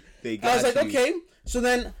Cody? I was like, okay. So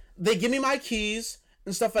then they give me my keys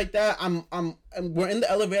and stuff like that. We're in the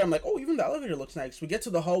elevator. I'm like, oh, even the elevator looks nice. We get to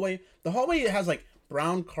the hallway. The hallway has like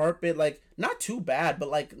brown carpet, like not too bad, but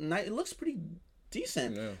like it looks pretty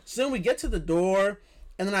decent. Yeah. So then we get to the door,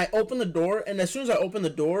 and then I open the door, and as soon as I open the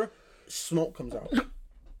door, smoke comes out.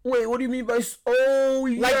 Wait, what do you mean by? Oh,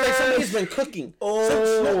 yeah. Like somebody's been cooking. Oh, some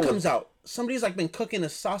smoke comes out. Somebody's like been cooking a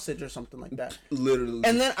sausage or something like that. Literally.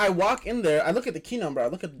 And then I walk in there. I look at the key number. I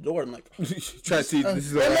look at the door. I'm like, try to see.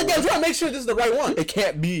 This is I'm trying to make sure this is the right one. It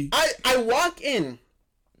can't be. I walk in,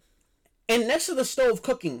 and next to the stove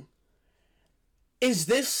cooking is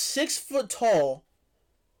this 6 foot tall.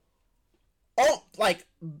 Oh, like,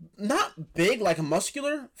 not big, like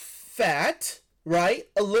muscular, fat, right?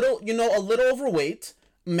 A little overweight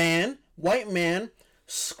man, white man,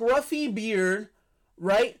 scruffy beard,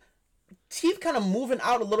 right? Teeth kind of moving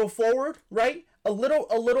out a little forward, right? A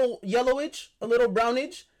little yellowish, a little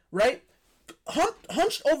brownish, right?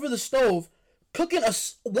 Hunched over the stove, cooking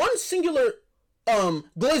one singular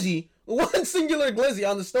glizzy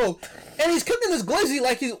on the stove, and he's cooking this glizzy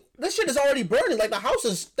like this shit is already burning, like the house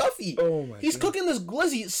is stuffy. Oh my! He's cooking this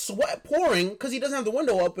glizzy, sweat pouring because he doesn't have the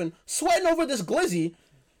window open, sweating over this glizzy,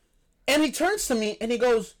 and he turns to me and he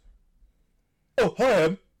goes, "Oh,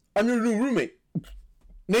 hi, I'm your new roommate,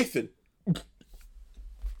 Nathan."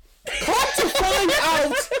 Come to find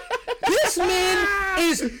out, this man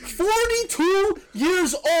is 42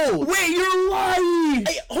 years old. Wait, you're lying.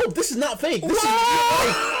 This is not fake. This is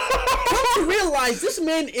come to realize this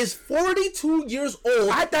man is 42 years old.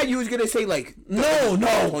 I thought you was gonna say like no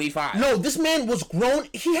 25. No, this man was grown.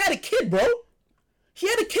 He had a kid, bro. He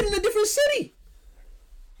had a kid in a different city.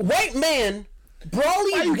 White man.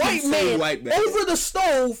 Brawly white man over the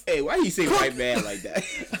stove. Hey, why you say white man like that?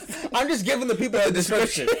 I'm just giving the people the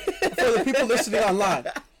description for the people listening online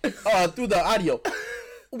through the audio.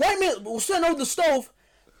 White man sitting over the stove.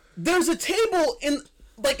 There's a table in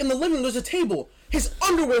the living room. There's a table. His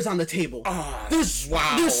underwear's on the table. There's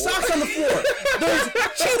socks on the floor. There's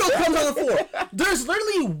Cheeto crumbs on the floor. There's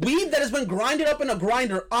literally weed that has been grinded up in a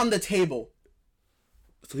grinder on the table.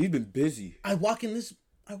 So he's been busy. I walk in this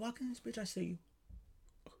bitch. I say,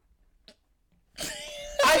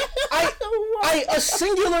 a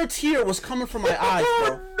singular tear was coming from my eyes,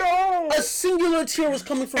 bro. No. A singular tear was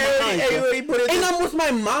coming from my eyes. And I'm with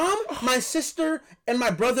my mom, my sister, and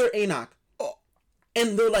my brother Enoch.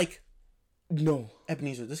 And they're like, no.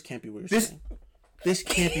 Ebenezer, this can't be where you're staying. This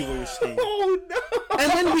can't be where you're staying. Oh, no.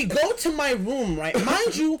 And then we go to my room, right?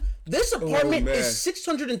 Mind you, this apartment is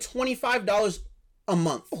 $625 a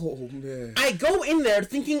month. Oh, man. I go in there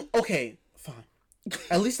thinking, okay, fine.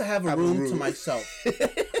 At least I have a room to myself.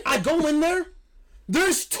 I go in there.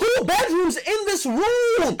 There's 2 bedrooms in this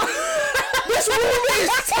room. This room is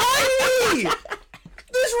tiny.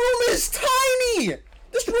 This room is tiny.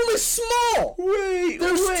 This room is small. There's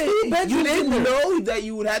 2 bedrooms. You didn't know that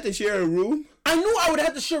you would have to share a room? I knew I would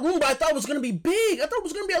have to share a room, but I thought it was going to be big. I thought it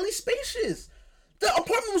was going to be at least spacious. The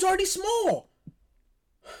apartment was already small.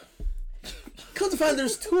 Come to find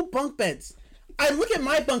there's 2 bunk beds. I look at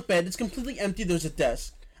my bunk bed. It's completely empty. There's a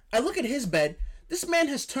desk. I look at his bed. This man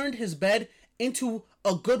has turned his bed into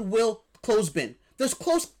a Goodwill clothes bin. There's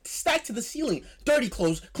clothes stacked to the ceiling. Dirty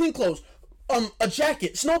clothes, clean clothes, a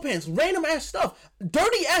jacket, snow pants, random ass stuff,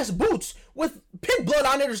 dirty ass boots with pig blood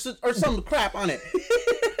on it or some crap on it.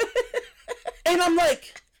 And I'm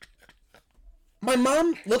like, my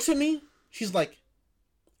mom looks at me. She's like,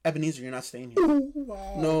 Ebenezer, you're not staying here.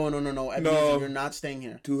 Wow. No. Ebenezer, you're not staying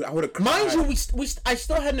here. Dude, I would have cried. Mind you, I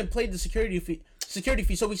still hadn't paid the security fee,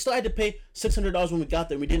 so we still had to pay $600 when we got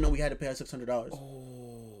there. We didn't know we had to pay $600.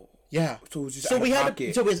 Oh. Yeah. So it was just out of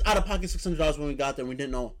pocket. So it was out of pocket $600 when we got there. And we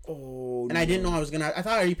didn't know. Oh. And I didn't know I thought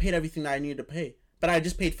I already paid everything that I needed to pay, but I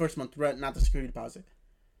just paid first month rent, not the security deposit.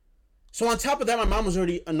 So on top of that, my mom was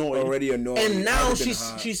already annoyed. And now she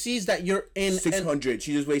sees that you're in $600.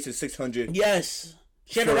 She just wasted $600. Yes.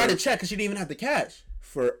 She had to write a check because she didn't even have the cash.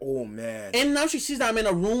 Oh man. And now she sees that I'm in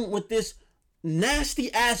a room with this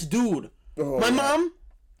nasty ass dude. Oh, my mom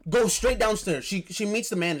goes straight downstairs. She meets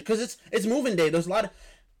the manager because it's moving day. There's a lot of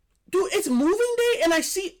it's moving day, and I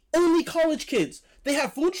see only college kids. They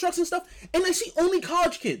have food trucks and stuff, and I see only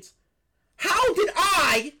college kids. How did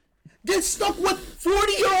I get stuck with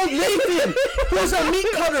 40-year-old Nathan, who's a meat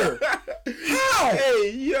cutter? How?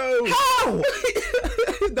 Hey, yo. How?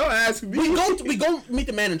 Don't ask me. We go meet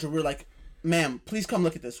the manager. We're like, ma'am, please come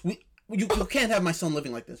look at this. You can't have my son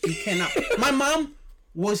living like this. You cannot. My mom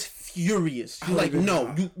was furious. She's like,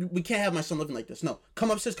 no, we can't have my son living like this. No, come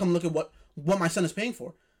upstairs. Come look at what my son is paying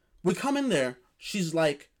for. We come in there. She's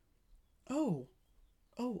like, oh,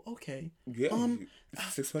 okay. Yeah.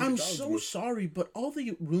 I'm so sorry, but all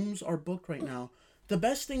the rooms are booked right now. The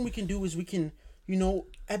best thing we can do is we can,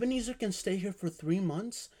 Ebenezer can stay here for 3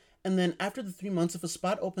 months, and then after the 3 months, if a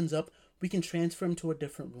spot opens up, we can transfer him to a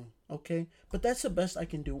different room, okay? But that's the best I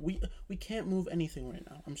can do. We can't move anything right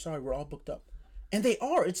now. I'm sorry, we're all booked up. And they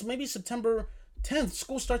are. It's maybe September 10th.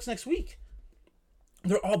 School starts next week.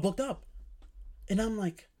 They're all booked up. And I'm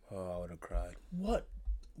like, oh, I would have cried. What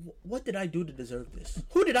did I do to deserve this?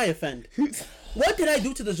 Who did I offend? What did I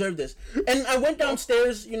do to deserve this? And I went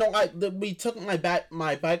downstairs. We took my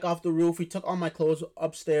bike off the roof. We took all my clothes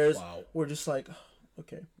upstairs. Wow. We're just like,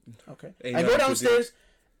 okay. I go downstairs,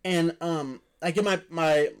 and I give my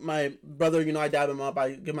brother. I dab him up.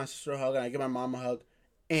 I give my sister a hug, and I give my mom a hug,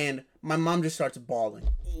 and my mom just starts bawling.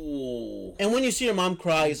 Ooh. And when you see your mom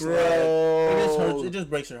cry, it just hurts. It just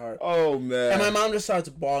breaks your heart. Oh man! And my mom just starts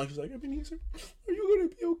bawling. She's like, Ebenezer, are you gonna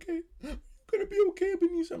be okay? Are you gonna be okay,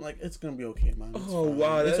 Ebenezer? I'm like, it's gonna be okay, Mom. It's fine.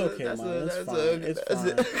 Wow, it's okay, Mom. It's fine.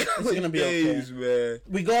 It's gonna be okay. Man.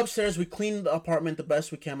 We go upstairs. We clean the apartment the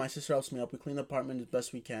best we can. My sister helps me up. We clean the apartment as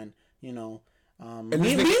best we can. Meanwhile,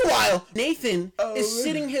 Nathan is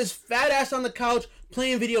sitting his fat ass on the couch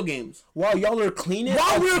playing video games. Wow, y'all are cleaning?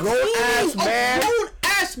 While we're cleaning, a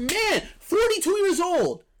grown-ass man, 42 years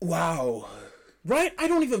old. Wow. Right? I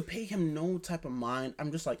don't even pay him no type of mind.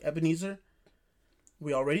 I'm just like, Ebenezer,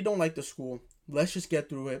 we already don't like the school. Let's just get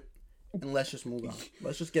through it, and let's just move on.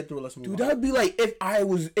 Let's just get through it. Let's move on. Dude, that would be like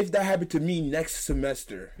if that happened to me next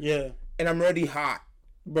semester. Yeah. And I'm already hot.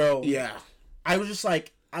 Bro. Yeah. I was just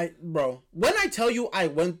like, when I tell you I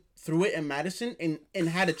went through it in Madison and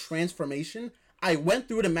had a transformation, I went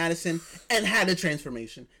through it in Madison and had a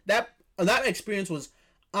transformation. That experience was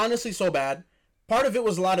honestly so bad. Part of it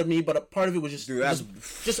was a lot of me, but part of it was just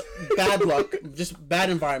bad luck, just bad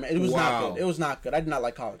environment. It was not good. It was not good. I did not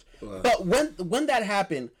like college. But when that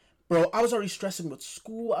happened, bro, I was already stressing with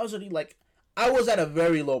school. I was already I was at a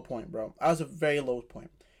very low point, bro. I was at a very low point.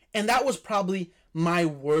 And that was probably my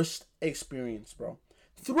worst experience, bro.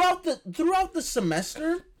 Throughout the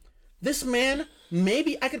semester, this man,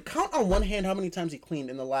 maybe I could count on one hand how many times he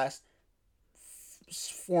cleaned in the last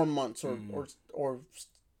 4 months or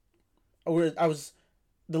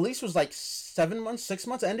the lease was 7 months, 6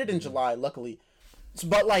 months. It ended in July, luckily.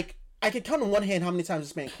 But I could count on one hand how many times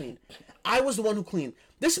this man cleaned. I was the one who cleaned.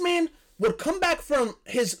 This man would come back from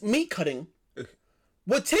his meat cutting,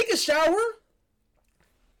 would take a shower.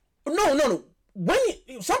 No.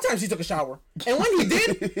 Sometimes he took a shower, and when he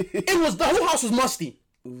did, the whole house was musty.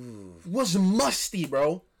 Ooh. Was musty,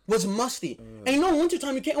 bro. Was musty. And you know, in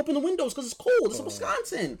wintertime you can't open the windows because it's cold. It's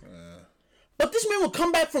Wisconsin. But this man would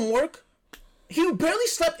come back from work. He barely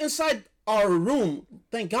slept inside our room.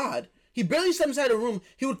 Thank God. He barely slept inside the room.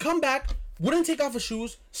 He would come back, wouldn't take off his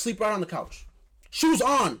shoes, sleep right on the couch. Shoes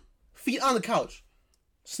on, feet on the couch,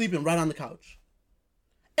 sleeping right on the couch.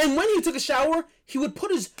 And when he took a shower, he would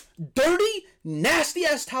put his dirty,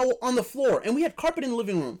 nasty-ass towel on the floor. And we had carpet in the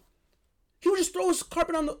living room. He would just throw his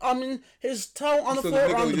carpet his towel on the floor.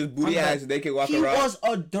 So the just booty ass, they could walk around. He was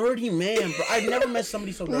a dirty man, bro. I've never met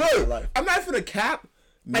somebody so dirty in my life. I'm not for the cap.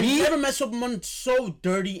 I've never met someone so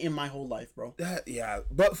dirty in my whole life, bro.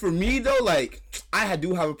 But for me though, like I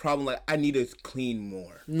do have a problem. Like I need to clean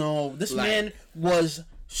more. No, this man was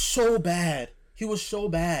so bad. He was so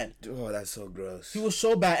bad. Oh, that's so gross. He was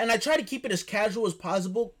so bad, and I try to keep it as casual as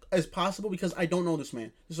possible because I don't know this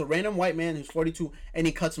man. This is a random white man who's 42, and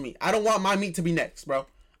he cuts me. I don't want my meat to be next, bro.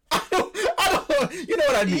 I don't. You know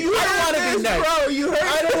what I mean? I don't want to be next, bro.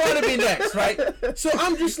 I don't want to be next, right? So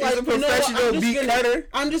I'm just like a professional meat cutter.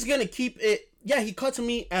 I'm just gonna keep it. Yeah, he cuts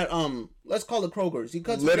me at let's call it Kroger's. He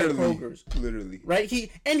cuts me at Kroger's. Literally. Right? He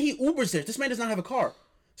Ubers there. This man does not have a car.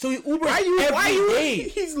 So he Ubers every day.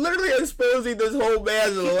 He's literally exposing this whole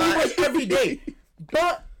man's life. Ubers every day.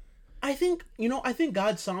 But I think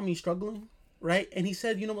God saw me struggling, right? And he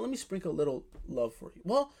said, let me sprinkle a little love for you.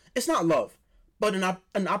 Well, it's not love, but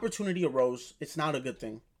an opportunity arose. It's not a good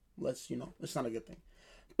thing. It's not a good thing.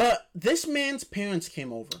 But this man's parents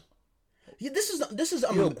came over. This is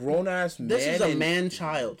a grown ass man. This is a man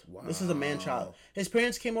child. Wow. This is a man child. His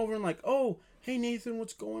parents came over and like, oh, hey Nathan,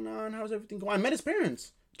 what's going on? How's everything going? I met his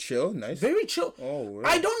parents. Chill, nice. Very chill. Oh, really?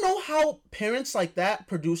 I don't know how parents like that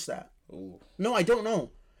produce that. Ooh. No, I don't know.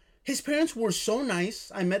 His parents were so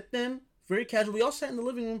nice. I met them very casual. We all sat in the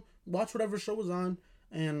living room, watched whatever show was on,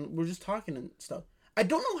 and we're just talking and stuff. I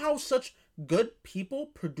don't know how such good people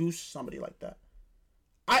produce somebody like that.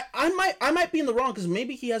 I might be in the wrong because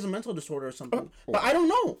maybe he has a mental disorder or something. But I don't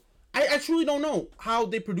know. I truly don't know how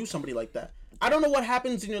they produce somebody like that. I don't know what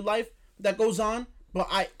happens in your life that goes on, but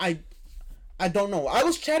I don't know. I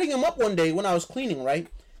was chatting him up one day when I was cleaning, right?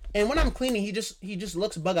 And when I'm cleaning, he just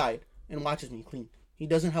looks bug-eyed and watches me clean. He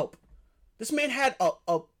doesn't help. This man had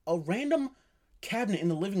a random cabinet in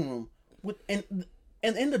the living room and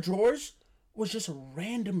in the drawers was just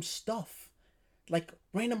random stuff. Like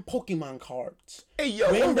random Pokemon cards. Hey,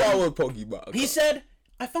 yo, what's wrong with Pokemon cards? He said,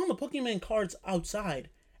 I found the Pokemon cards outside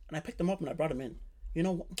and I picked them up and I brought them in.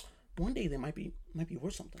 One day they might be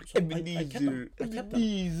worth something. So I kept them. Who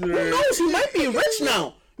knows? He might be rich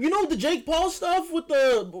now. The Jake Paul stuff with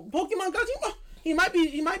the Pokemon cards. He might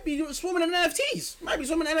be swimming in NFTs. Might be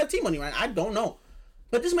swimming in NFT money, right? I don't know.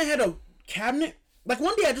 But this man had a cabinet. Like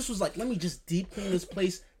one day I just was like, let me just deep clean this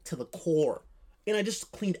place to the core, and I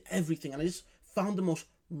just cleaned everything, and I just found the most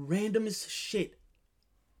randomest shit,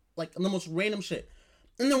 like the most random shit.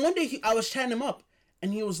 And then one day I was chatting him up,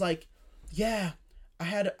 and he was like, yeah. I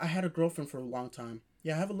had a girlfriend for a long time.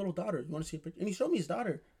 Yeah, I have a little daughter. You want to see a picture? And he showed me his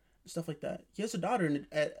daughter and stuff like that. He has a daughter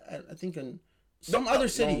I think in some other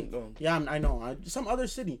city. No. Yeah, I know. Some other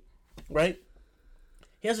city, right?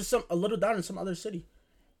 He has a little daughter in some other city.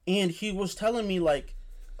 And he was telling me like,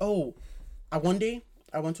 oh, one day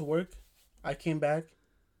I went to work, I came back,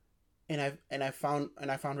 and I found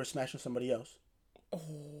her smashing somebody else. Oh.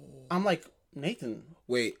 I'm like, Nathan.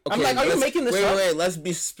 Wait, okay. I'm like, are you making this up? Wait, let's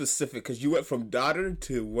be specific, because you went from daughter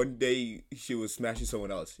to one day she was smashing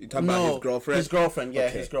someone else. You talking about his girlfriend? His girlfriend, yeah,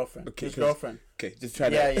 okay. His girlfriend. Okay, his girlfriend. Okay, just try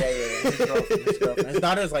that. Yeah. His girlfriend. His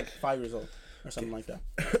daughter is like 5 years old or something like that.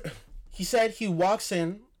 He said he walks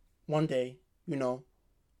in one day,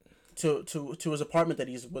 to his apartment that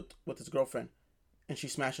he's with his girlfriend, and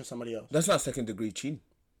she's smashing somebody else. That's not second degree cheating.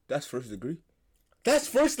 That's first degree. That's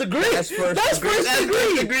first degree. That's first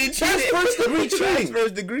degree cheating.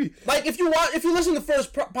 Like if you listen to the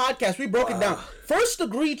first podcast, we broke it down. First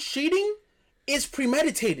degree cheating is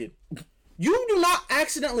premeditated. You do not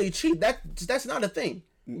accidentally cheat. That's not a thing.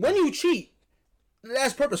 When you cheat,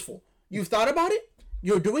 that's purposeful. You've thought about it.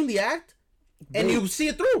 You're doing the act, and you see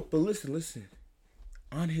it through. But listen.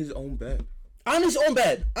 On his own bed. In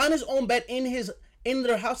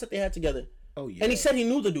their house that they had together. Oh yeah. And he said he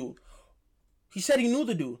knew the dude.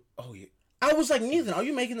 Oh, yeah. I was like, Nathan, are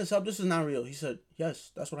you making this up? This is not real. He said,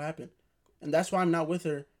 yes, that's what happened. And that's why I'm not with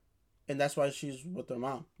her. And that's why she's with her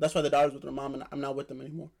mom. That's why the daughter's with her mom and I'm not with them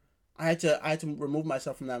anymore. I had to remove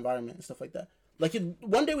myself from that environment and stuff like that. Like,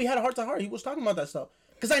 one day we had a heart-to-heart. He was talking about that stuff.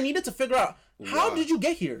 Because I needed to figure out, how did you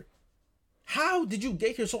get here? How did you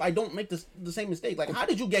get here so I don't make the same mistake? Like, how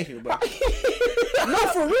did you get here, bro? No,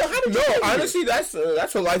 for real. How did you get here? Honestly,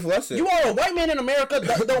 that's a life lesson. You are a white man in America.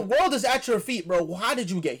 The world is at your feet, bro. How did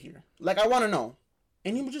you get here? Like, I want to know.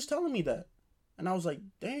 And he was just telling me that. And I was like,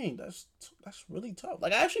 dang, that's really tough.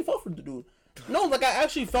 Like, I actually felt for the dude. No, like, I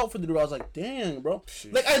actually felt for the dude. I was like, dang, bro.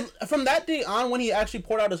 Jeez. Like, from that day on, when he actually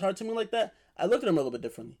poured out his heart to me like that, I looked at him a little bit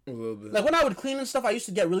differently. A little bit. Like, when I would clean and stuff, I used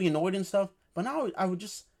to get really annoyed and stuff. But now I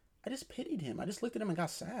just pitied him. I just looked at him and got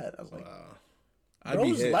sad. I was like,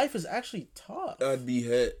 bro's life is actually tough. I'd be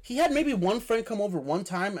hit. He had maybe one friend come over one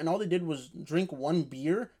time, and all they did was drink one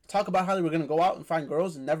beer, talk about how they were going to go out and find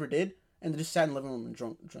girls, and never did. And they just sat in the living room and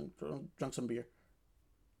drunk some beer.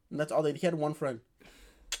 And that's all they did. He had one friend.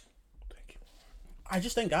 Thank you. I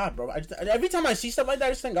just thank God, bro. Every time I see stuff like that,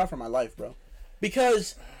 I just thank God for my life, bro.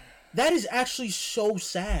 Because that is actually so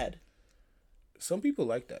sad. Some people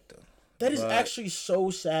like that, though. That is actually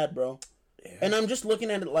so sad, bro. Yeah. And I'm just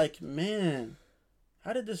looking at it like, man,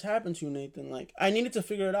 how did this happen to you, Nathan? Like, I needed to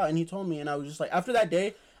figure it out, and he told me, and I was just like, after that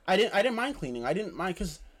day, I didn't mind cleaning. I didn't mind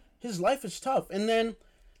because his life is tough. And then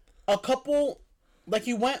a couple, like,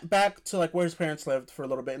 he went back to, like, where his parents lived for a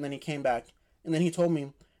little bit, and then he came back, and then he told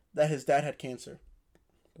me that his dad had cancer.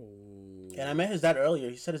 Ooh. And I met his dad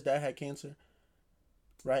earlier. He said his dad had cancer,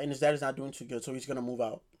 right? And his dad is not doing too good, so he's gonna move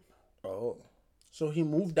out. Oh. So he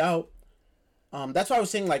moved out. That's why I was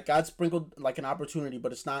saying, like, God sprinkled, like, an opportunity,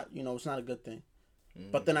 but it's not, it's not a good thing.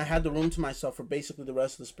 But then I had the room to myself for basically the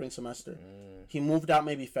rest of the spring semester. He moved out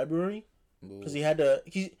maybe February because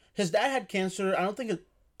his dad had cancer. I don't think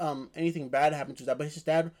anything bad happened to his dad, but his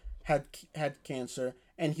dad had cancer,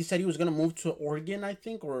 and he said he was gonna move to Oregon, I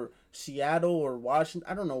think, or Seattle or Washington.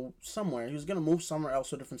 I don't know, somewhere. He was gonna move somewhere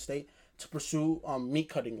else, to a different state, to pursue meat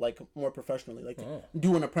cutting, like, more professionally, like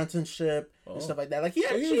do an apprenticeship and stuff like that. Like, he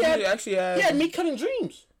had meat cutting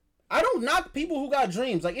dreams. I don't knock people who got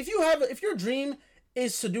dreams. Like, if your dream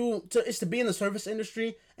is to be in the service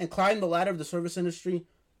industry and climb the ladder of the service industry,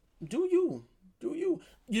 do you? Do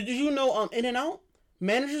you know In-N-Out?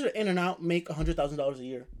 Managers at In-N-Out make $100,000 a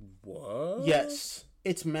year. What? Yes,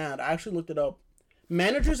 it's mad. I actually looked it up.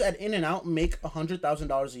 Managers at In-N-Out make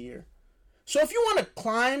 $100,000 a year. So if you want to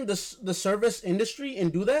climb the service industry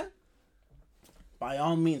and do that, by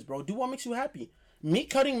all means, bro, do what makes you happy. Meat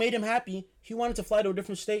cutting made him happy. He wanted to fly to a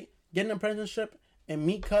different state, get an apprenticeship, and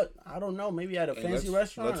meat cut. I don't know, maybe at a fancy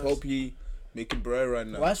restaurant. Let's hope he making bread right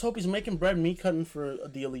now. Let's hope he's making bread, meat cutting for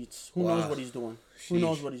the elites. Who knows what he's doing? Who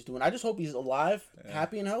knows what he's doing? I just hope he's alive,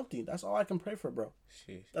 happy, and healthy. That's all I can pray for, bro.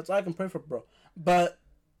 That's all I can pray for, bro. But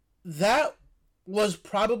that was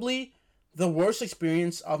probably the worst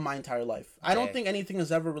experience of my entire life. I don't think anything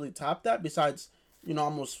has ever really topped that, besides,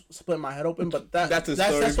 almost split my head open. But that's a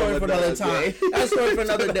story for another time. That's a story for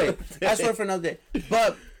another day. That's a story for another day.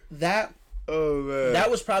 But that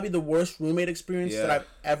was probably the worst roommate experience that I've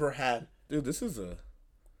ever had. Dude,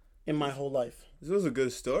 in my whole life. This was a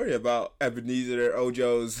good story about Ebenezer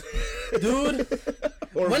Ojo's. Dude,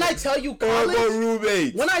 when I tell you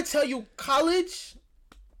college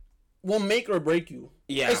will make or break you.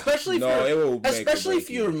 Yeah. Especially if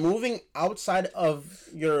you're moving outside of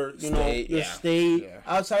your state,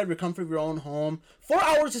 outside of your comfort of your own home. 4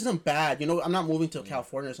 hours isn't bad. I'm not moving to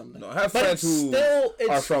California or something. No, I have friends who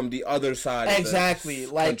are from the other side. Exactly.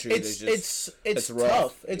 Of the country. It's rough.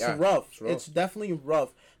 Tough. It's rough. It's definitely rough.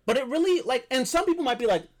 But it really, like, and some people might be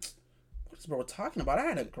like, what is bro talking about? I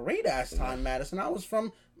had a great ass time, Madison. I was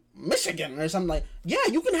from Michigan or something. Like, yeah,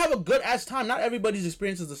 you can have a good ass time. Not everybody's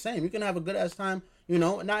experience is the same. You can have a good ass time,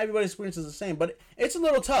 not everybody's experience is the same. But it's a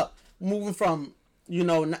little tough moving from,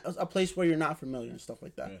 a place where you're not familiar and stuff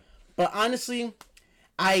like that. Yeah. But honestly,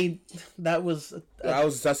 that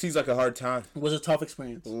seems like a hard time. It was a tough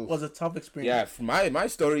experience. Oof. It was a tough experience. Yeah, my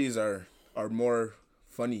stories are more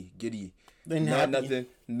funny, giddy. Not nothing.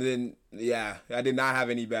 Then I did not have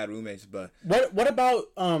any bad roommates. But what about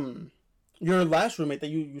your last roommate that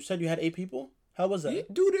you said you had 8 people? How was that? Yeah,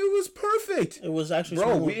 dude, it was perfect. It was actually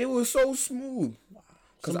smooth. It was so smooth. Wow.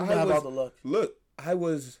 Because I have all the luck. Look, I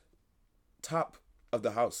was top of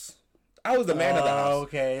the house. I was the man of the house.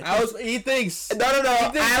 Okay. He thinks. No.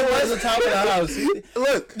 I was the top of the house.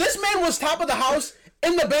 Look, this man was top of the house.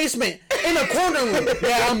 In the basement, in a corner room.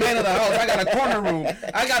 Yeah, I'm man of the house. I got a corner room.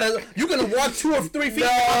 You can walk 2 or 3 feet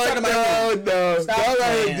outside of my room. No. Don't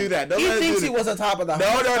let him do that. He thinks he was on top of the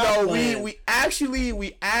house. No. We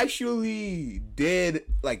actually did,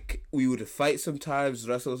 like, we would fight sometimes,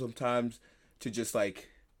 wrestle sometimes, to just, like,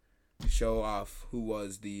 show off who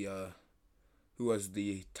was the who was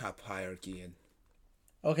the top hierarchy in.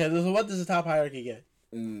 Okay, so what does the top hierarchy get?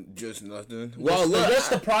 Just nothing. Well, look, just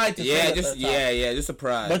the pride to say just the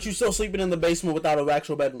pride. But you still sleeping in the basement without an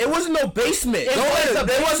actual bedroom. It wasn't no basement. It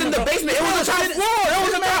wasn't the basement. It was the top floor. It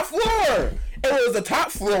was the top floor. It was the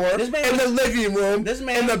top floor in the living room. This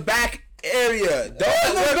man in the back area. In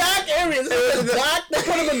the back area. This is black. They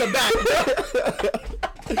put him in the back.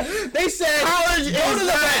 They said, "College go to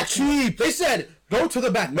the back." Cheap. They said, "Go to the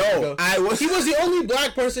back." No, I was. He was the only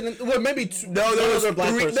black person. Well, maybe two. No, there was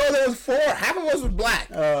black three. No, there was 4. Half of us was black.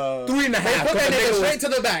 3.5. They put that nigga straight to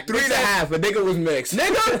the back. 3.5. A nigga was mixed.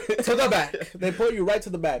 Nigga to the back. They put you right to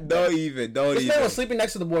the back. Don't even. This man was sleeping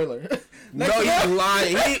next to the boiler. No, he's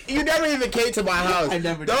lying. You never even came to my house. I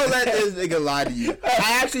never did. Don't let this nigga lie to you.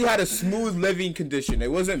 I actually had a smooth living condition.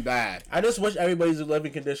 It wasn't bad. I just wish everybody's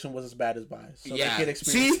living condition was as bad as mine. So they could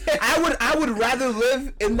experience. See, I would rather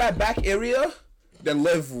live in that back area than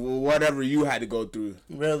live whatever you had to go through.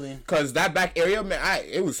 Really? Because that back area, man,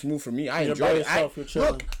 it was smooth for me. I enjoyed it.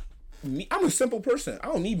 Look, I'm a simple person. I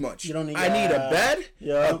don't need much. You don't need. I need a bed,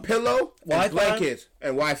 a pillow, and blankets,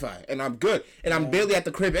 and Wi-Fi, and I'm good. And I'm barely at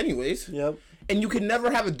the crib anyways. Yep. And you can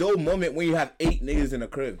never have a dull moment when you have 8 niggas in a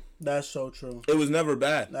crib. That's so true. It was never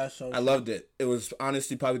bad. That's so true. I loved it. It was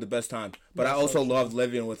honestly probably the best time. But I also loved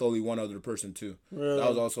living with only one other person too. Really? That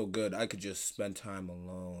was also good. I could just spend time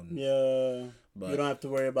alone. Yeah. But you don't have to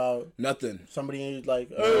worry about nothing. Somebody like,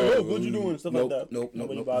 hey, what you doing? Stuff like that.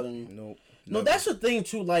 Nobody bothering you. Nope. No, that's the thing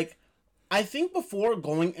too. Like, I think before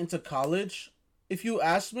going into college, if you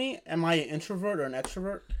asked me, am I an introvert or an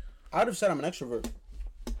extrovert? I would have said I'm an extrovert.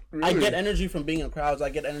 Really? I get energy from being in crowds. I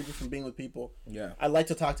get energy from being with people. Yeah. I like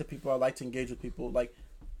to talk to people. I like to engage with people. Like,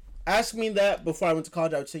 ask me that before I went to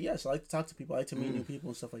college, I would say yes. I like to talk to people. I like to meet new people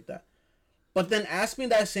and stuff like that. But then ask me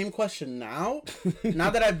that same question now, now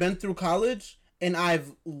that I've been through college and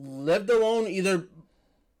I've lived alone either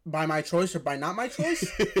by my choice or by not my choice,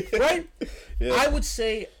 right? Yeah. I would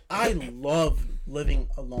say I love living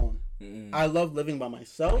alone. I love living by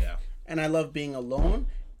myself, and I love being alone,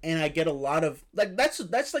 and I get a lot of like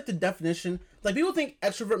that's like the definition. Like people think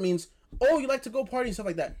extrovert means you like to go party and stuff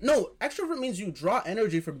like that. No, extrovert means you draw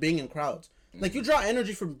energy from being in crowds. Like you draw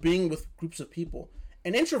energy from being with groups of people.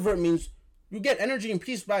 An introvert means you get energy and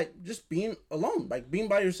peace by just being alone, like being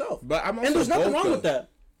by yourself. But I'm also and there's nothing wrong with that.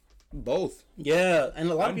 Both. Yeah, and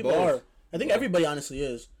a lot of people are. I think everybody honestly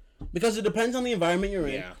is. Because it depends on the environment you're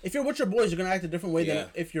in. Yeah. If you're with your boys, you're going to act a different way than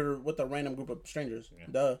if you're with a random group of strangers. Yeah.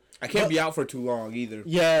 Duh. I can't be out for too long either.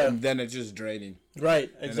 Yeah. And then it's just draining. Right,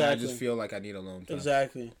 exactly. And then I just feel like I need alone time.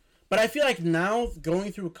 Exactly. But I feel like now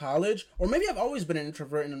going through college, or maybe I've always been an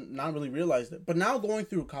introvert and not really realized it. But now going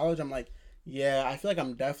through college, I'm like, yeah, I feel like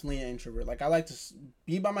I'm definitely an introvert. Like I like to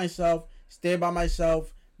be by myself, stay by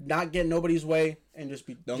myself, not get nobody's way, and just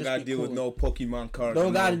be. Don't gotta deal with no Pokemon cards.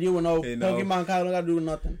 Don't gotta deal with no Pokemon cards. Don't gotta do with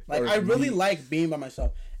nothing. Like I really like being by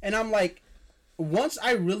myself, and I'm like, once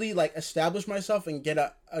I really like establish myself and get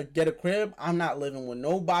a crib, I'm not living with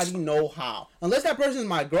nobody, no how. Unless that person is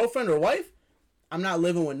my girlfriend or wife, I'm not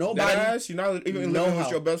living with nobody. You're not even living with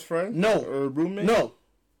your best friend? No. Or roommate?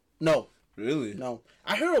 No. Really? No.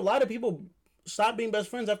 I heard a lot of people stop being best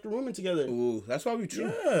friends after rooming together. Ooh, that's probably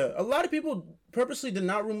true. Yeah, a lot of people purposely did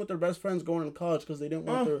not room with their best friends going to college because they didn't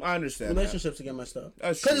want their relationships to get messed up.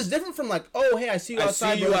 Because it's different from like, oh, hey, I see you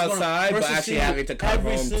outside. But actually having to come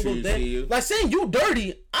home to see you. Like saying you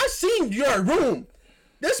dirty, I seen your room.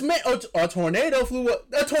 This man, a tornado flew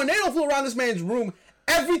around this man's room.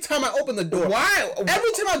 Every time I open the door. Why?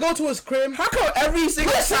 Every time I go to his crib. How come every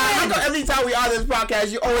time we on this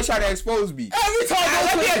podcast, you always try to expose me? Every time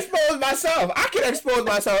let me expose myself. I can expose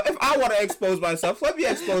myself. If I want to expose myself, let me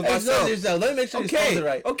expose myself. Let me make sure you expose it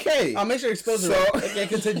right. Okay. I'll make sure you expose it right. Okay,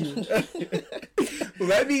 continue.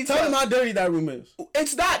 Let me tell him how dirty that room is.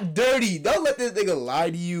 It's not dirty. Don't let this nigga lie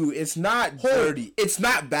to you. It's not dirty. It's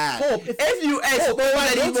not bad. If you expose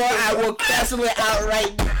it anymore, I will cancel it out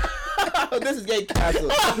right now. This is getting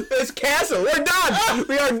canceled. It's canceled. We're done.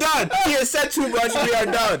 We are done. He has said too much. We are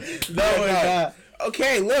done. No, we're not.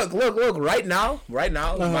 Okay, look. Right now,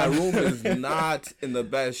 my room is not in the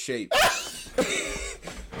best shape.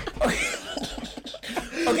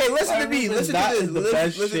 Okay, listen to me. Listen to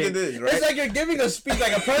this. Right? It's like you're giving a speech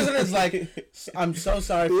like a president's like, I'm so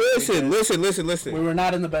sorry. Listen. We were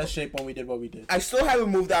not in the best shape when we did what we did. I still haven't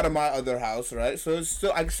moved out of my other house, right? So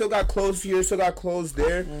I still got clothes here, still got clothes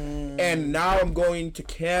there, and now I'm going to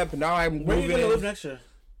camp. Now I'm Where are you gonna live next year?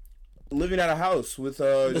 Living at a house with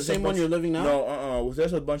the same one you're living now. No,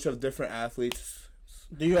 there's a bunch of different athletes.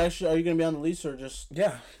 Are you gonna be on the lease or just?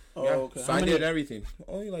 Yeah. Oh, yeah. Okay. Signed it and everything.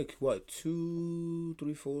 Only like what, 2,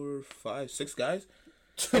 3, 4, 5, 6 guys.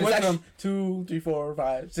 Actually, 2, 3, 4,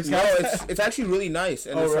 5, 6 No, guys. it's actually really nice.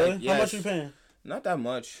 And Oh, it's really? like, yes, How much are you paying? Not that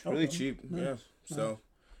much. Really cheap. Nice. Yeah. So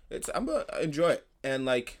I'm gonna enjoy it. And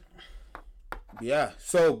like, yeah.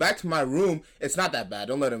 So back to my room. It's not that bad.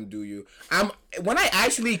 Don't let them do you. When I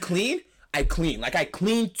actually clean, I clean. Like I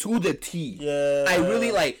clean to the T. Yeah. I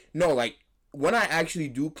really like when I actually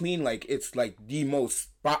do clean, like it's like the most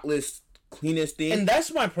spotless, cleanest thing. And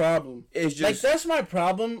that's my problem. It's just like that's my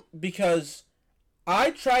problem because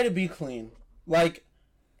I try to be clean. Like,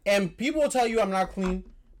 and people will tell you I'm not clean,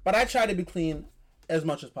 but I try to be clean as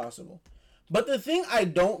much as possible. But the thing I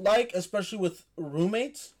don't like, especially with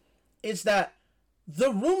roommates, is that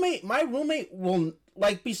my roommate will,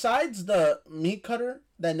 like, besides the meat cutter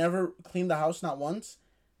that never cleaned the house not once,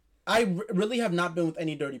 I really have not been with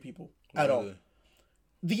any dirty people at all.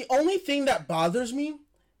 The only thing that bothers me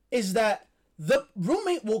is that the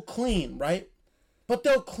roommate will clean, right? But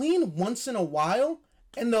they'll clean once in a while,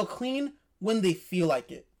 and they'll clean when they feel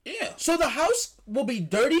like it. Yeah. So the house will be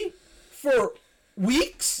dirty for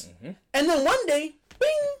weeks, and then one day, bing,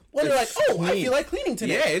 when they're like, oh, clean. I feel like cleaning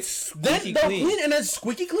today. Yeah, it's squeaky Then they'll clean. clean, and it's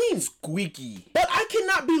squeaky clean. Squeaky. But I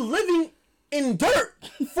cannot be living in dirt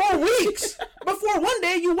for weeks before one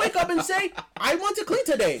day you wake up and say, I want to clean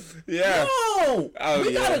today. Yeah. No.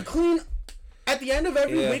 We gotta clean at the end of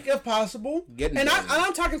every week if possible.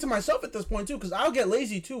 I'm talking to myself at this point too, because I'll get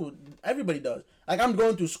lazy too. Everybody does. Like, I'm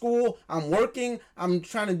going through school, I'm working, I'm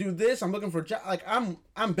trying to do this, I'm looking for job. Like,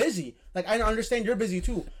 I'm busy. Like, I understand you're busy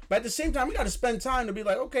too. But at the same time, we gotta spend time to be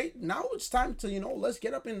like, okay, now it's time to, let's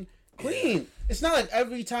get up and clean. It's not like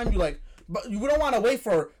every time you like, but you don't want to wait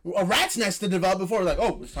for a rat's nest to develop before like,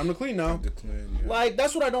 oh, it's time to clean now. Like,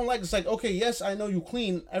 that's what I don't like. It's like, okay, yes, I know you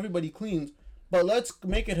clean, everybody cleans, but let's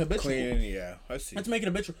make it habitual. Cleaning, yeah, I see. Let's make it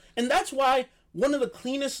habitual. And that's why one of the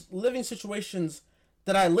cleanest living situations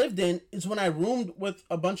that I lived in is when I roomed with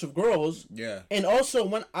a bunch of girls. Yeah. And also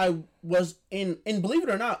when I was and believe it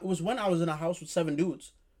or not, it was when I was in a house with 7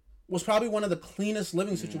 dudes. Was probably one of the cleanest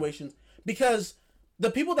living situations because the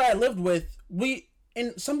people that I lived with,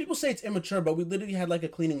 and some people say it's immature, but we literally had like a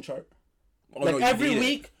cleaning chart. Oh, like no,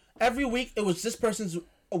 every week it was this person's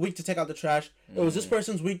a week to take out the trash. It was this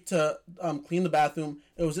person's week to clean the bathroom.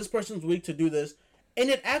 It was this person's week to do this. And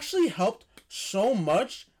it actually helped so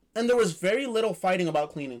much. And there was very little fighting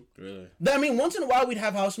about cleaning. Really? I mean, once in a while we'd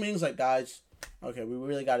have house meetings like, guys, okay, we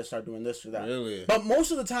really got to start doing this or that. Really? But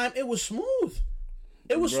most of the time it was smooth.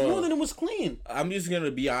 It was smooth and it was clean. I'm just going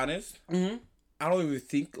to be honest. Mm-hmm. I don't even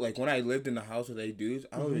think, like, when I lived in the house with 8 dudes,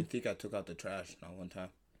 I don't even think I took out the trash not one time.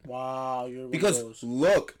 Wow, you're because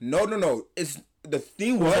look, no. It's the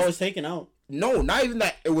thing was always taken out. No, not even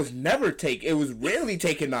that. It was never taken. It was rarely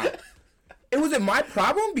taken out. It wasn't my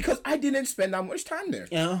problem because I didn't spend that much time there.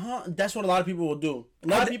 That's what a lot of people will do. A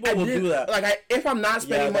lot of people will do that. Like, if I'm not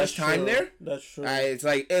spending much time there, that's true. It's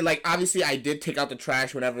like obviously I did take out the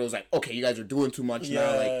trash whenever it was like, okay, you guys are doing too much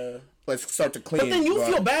now. Like, let's start to clean. But then you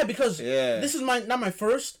feel bad because this is not my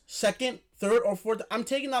first, second, third, or fourth. I'm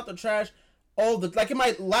taking out the trash like in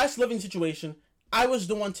my last living situation, I was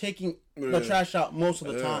the one taking the trash out most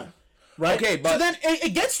of the time. Right. Okay, but so then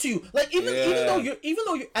it gets to you. Like even though you're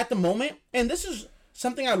at the moment, and this is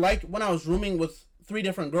something I liked when I was rooming with 3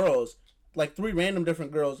 different girls, like 3 random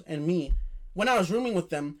different girls and me. When I was rooming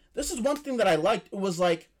with them, this is one thing that I liked. It was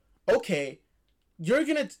like, okay,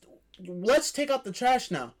 let's take out the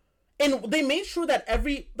trash now, and they made sure that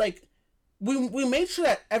we made sure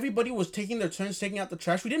that everybody was taking their turns taking out the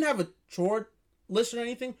trash. We didn't have a chore list or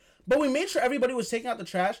anything, but we made sure everybody was taking out the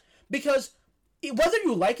trash because whether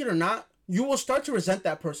you like it or not, you will start to resent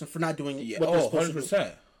that person for not doing what they're supposed 100%.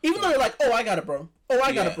 To do. Even though you're like, oh, I got it, bro. Oh,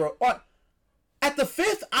 I got it, bro. At the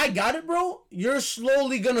 5th, I got it, bro. You're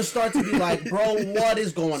slowly gonna start to be like, bro, what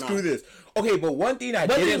is going on? Screw this. Okay, but one thing I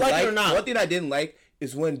didn't like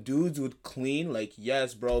is when dudes would clean. Like,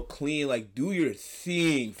 yes, bro, clean. Like, do your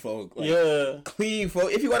thing, folk. Like, clean,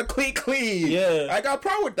 folk. If you want to clean. Yeah. I got a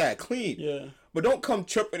problem with that. Clean. Yeah. But don't come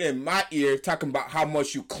chirping in my ear talking about how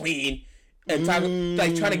much you clean and trying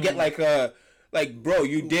to get like, bro,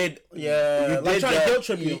 you did. Yeah. You did trying to guilt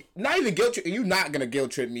trip you. Not even guilt trip. You're not gonna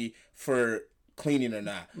guilt trip me for cleaning or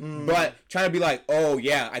not. But trying to be like, oh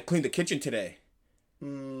yeah, I cleaned the kitchen today.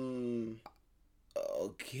 Okay.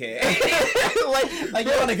 like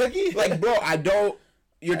you want a cookie? Like, bro, I don't.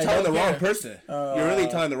 You're telling the wrong person. You're really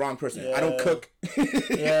telling the wrong person. Yeah. I don't cook.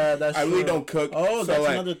 Yeah, that's true. I really don't cook. Oh, so that's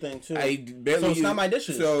another thing too. So it's not my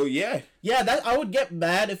dishes. So yeah. Yeah, that I would get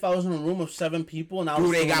mad if I was in a room of 7 people and I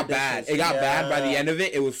was. Dude, it got bad. It got bad by the end of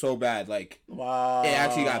it. It was so bad. Like, wow. It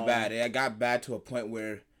actually got bad. It got bad to a point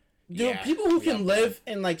where Dude, people who can live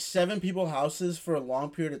in like 7 people houses for a long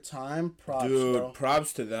period of time, props, bro.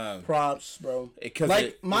 Props to them. Props, bro.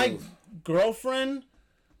 Like my girlfriend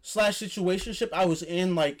 / situationship I was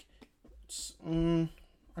in, like, I don't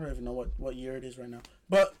even know what year it is right now.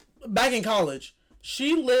 But back in college,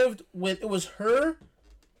 she lived with, it was her,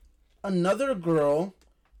 another girl,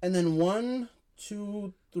 and then 1,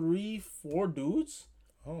 2, 3, 4 dudes.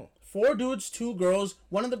 Oh. 4 dudes, 2 girls.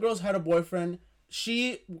 One of the girls had a boyfriend.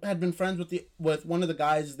 She had been friends with one of the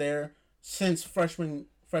guys there since freshman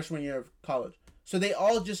year of college. So they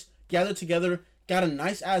all just gathered together, got a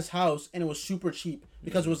nice ass house, and it was super cheap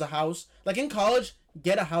because it was a house. Like in college,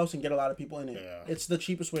 get a house and get a lot of people in it. Yeah. It's the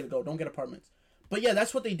cheapest way to go. Don't get apartments. But yeah,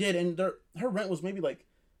 that's what they did, and her rent was maybe like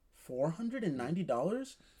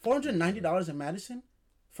 $490. $490 in Madison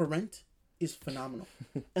for rent is phenomenal.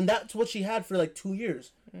 And that's what she had for like 2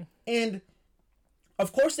 years. And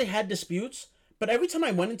of course they had disputes. But every time I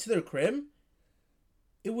went into their crib,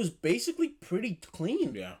 it was basically pretty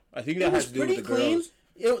clean. Yeah, I think that has to do with the girls.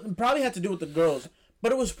 It probably had to do with the girls,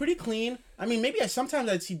 but it was pretty clean. I mean, maybe sometimes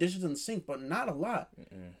I'd see dishes in the sink, but not a lot.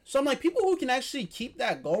 So I'm like, people who can actually keep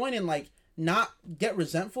that going and like not get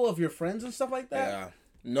resentful of your friends and stuff like that. Yeah.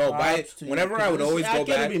 No, whenever I would always go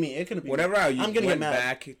back. It couldn't be me. Whenever I went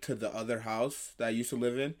back to the other house that I used to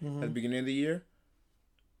live in at the beginning of the year,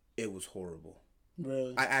 it was horrible.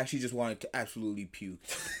 Really? I actually just wanted to absolutely puke.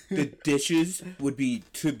 The dishes would be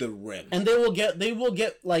to the rim, and they will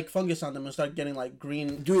get like fungus on them and start getting like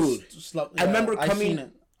green. Dude, I remember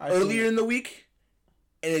coming earlier in the week,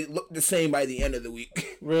 and it looked the same by the end of the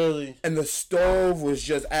week. Really? And the stove was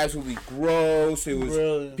just absolutely gross. It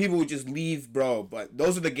was people would just leave, bro. But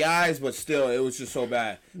those are the guys. But still, it was just so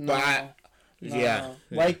bad. Yeah.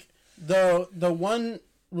 Like the one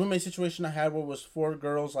roommate situation I had where it was 4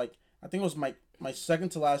 girls. Like I think it was my second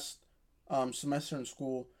to last semester in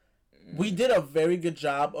school. We did a very good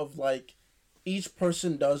job of like each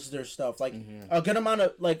person does their stuff. Like a good amount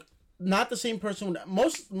of like not the same person.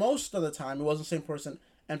 Most of the time it wasn't the same person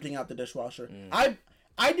emptying out the dishwasher. I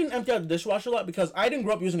didn't empty out the dishwasher a lot because I didn't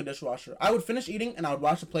grow up using a dishwasher. I would finish eating and I would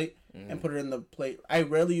wash the plate and put it in the plate. I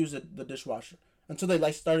rarely use the dishwasher until they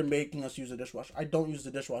like started making us use the dishwasher. I don't use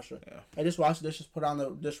the dishwasher. Yeah. I just wash the dishes, put it on the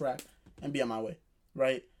dish rack, and be on my way.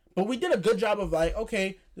 Right. But we did a good job of like,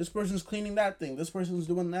 okay, this person's cleaning that thing. This person's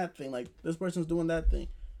doing that thing. Like, this person's doing that thing.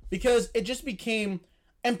 Because it just became...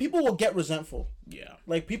 And people will get resentful. Yeah.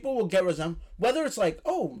 Like, people will get resentful. Whether it's like,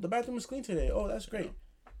 oh, the bathroom is clean today. Oh, that's great.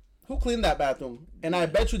 Who cleaned that bathroom? And I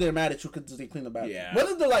bet you they're mad at you because they cleaned the bathroom. Yeah.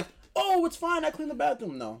 Whether they're like, oh, it's fine, I cleaned the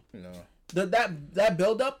bathroom. No. That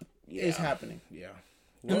build-up is happening. Yeah.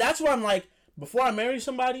 Well, and that's why I'm like, before I marry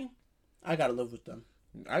somebody, I got to live with them.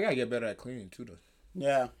 I got to get better at cleaning, too, though.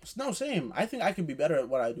 Yeah, no, same. I think I could be better at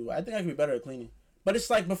what I do. I think I could be better at cleaning. But it's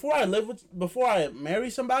like before I marry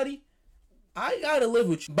somebody, I gotta live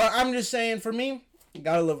with you. But I'm just saying, for me,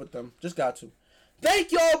 gotta live with them. Just got to.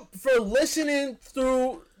 Thank y'all for listening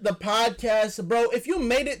through the podcast, bro. If you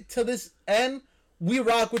made it to this end, we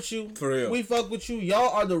rock with you. For real, we fuck with you.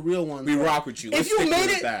 Y'all are the real ones. We rock with you. If you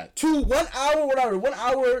made it to 1 hour, 1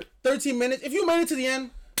 hour 13 minutes. If you made it to the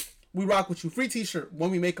end, we rock with you. Free t-shirt when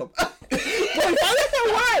we make them.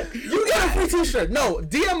 What? You get a free t-shirt. No,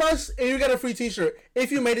 DM us and you get a free t-shirt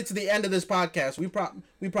if you made it to the end of this podcast. We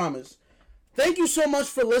promise. Thank you so much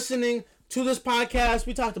for listening to this podcast.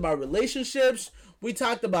 We talked about relationships. We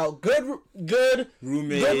talked about good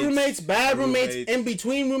roommates, bad roommates, in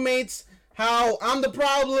between roommates. How I'm the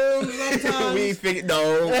problem sometimes. we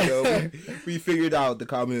figured out the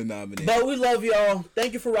common denominator. But we love y'all.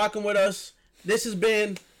 Thank you for rocking with us. This has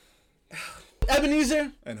been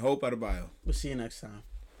Ebenezer and Hope Adebayo. We'll see you next time.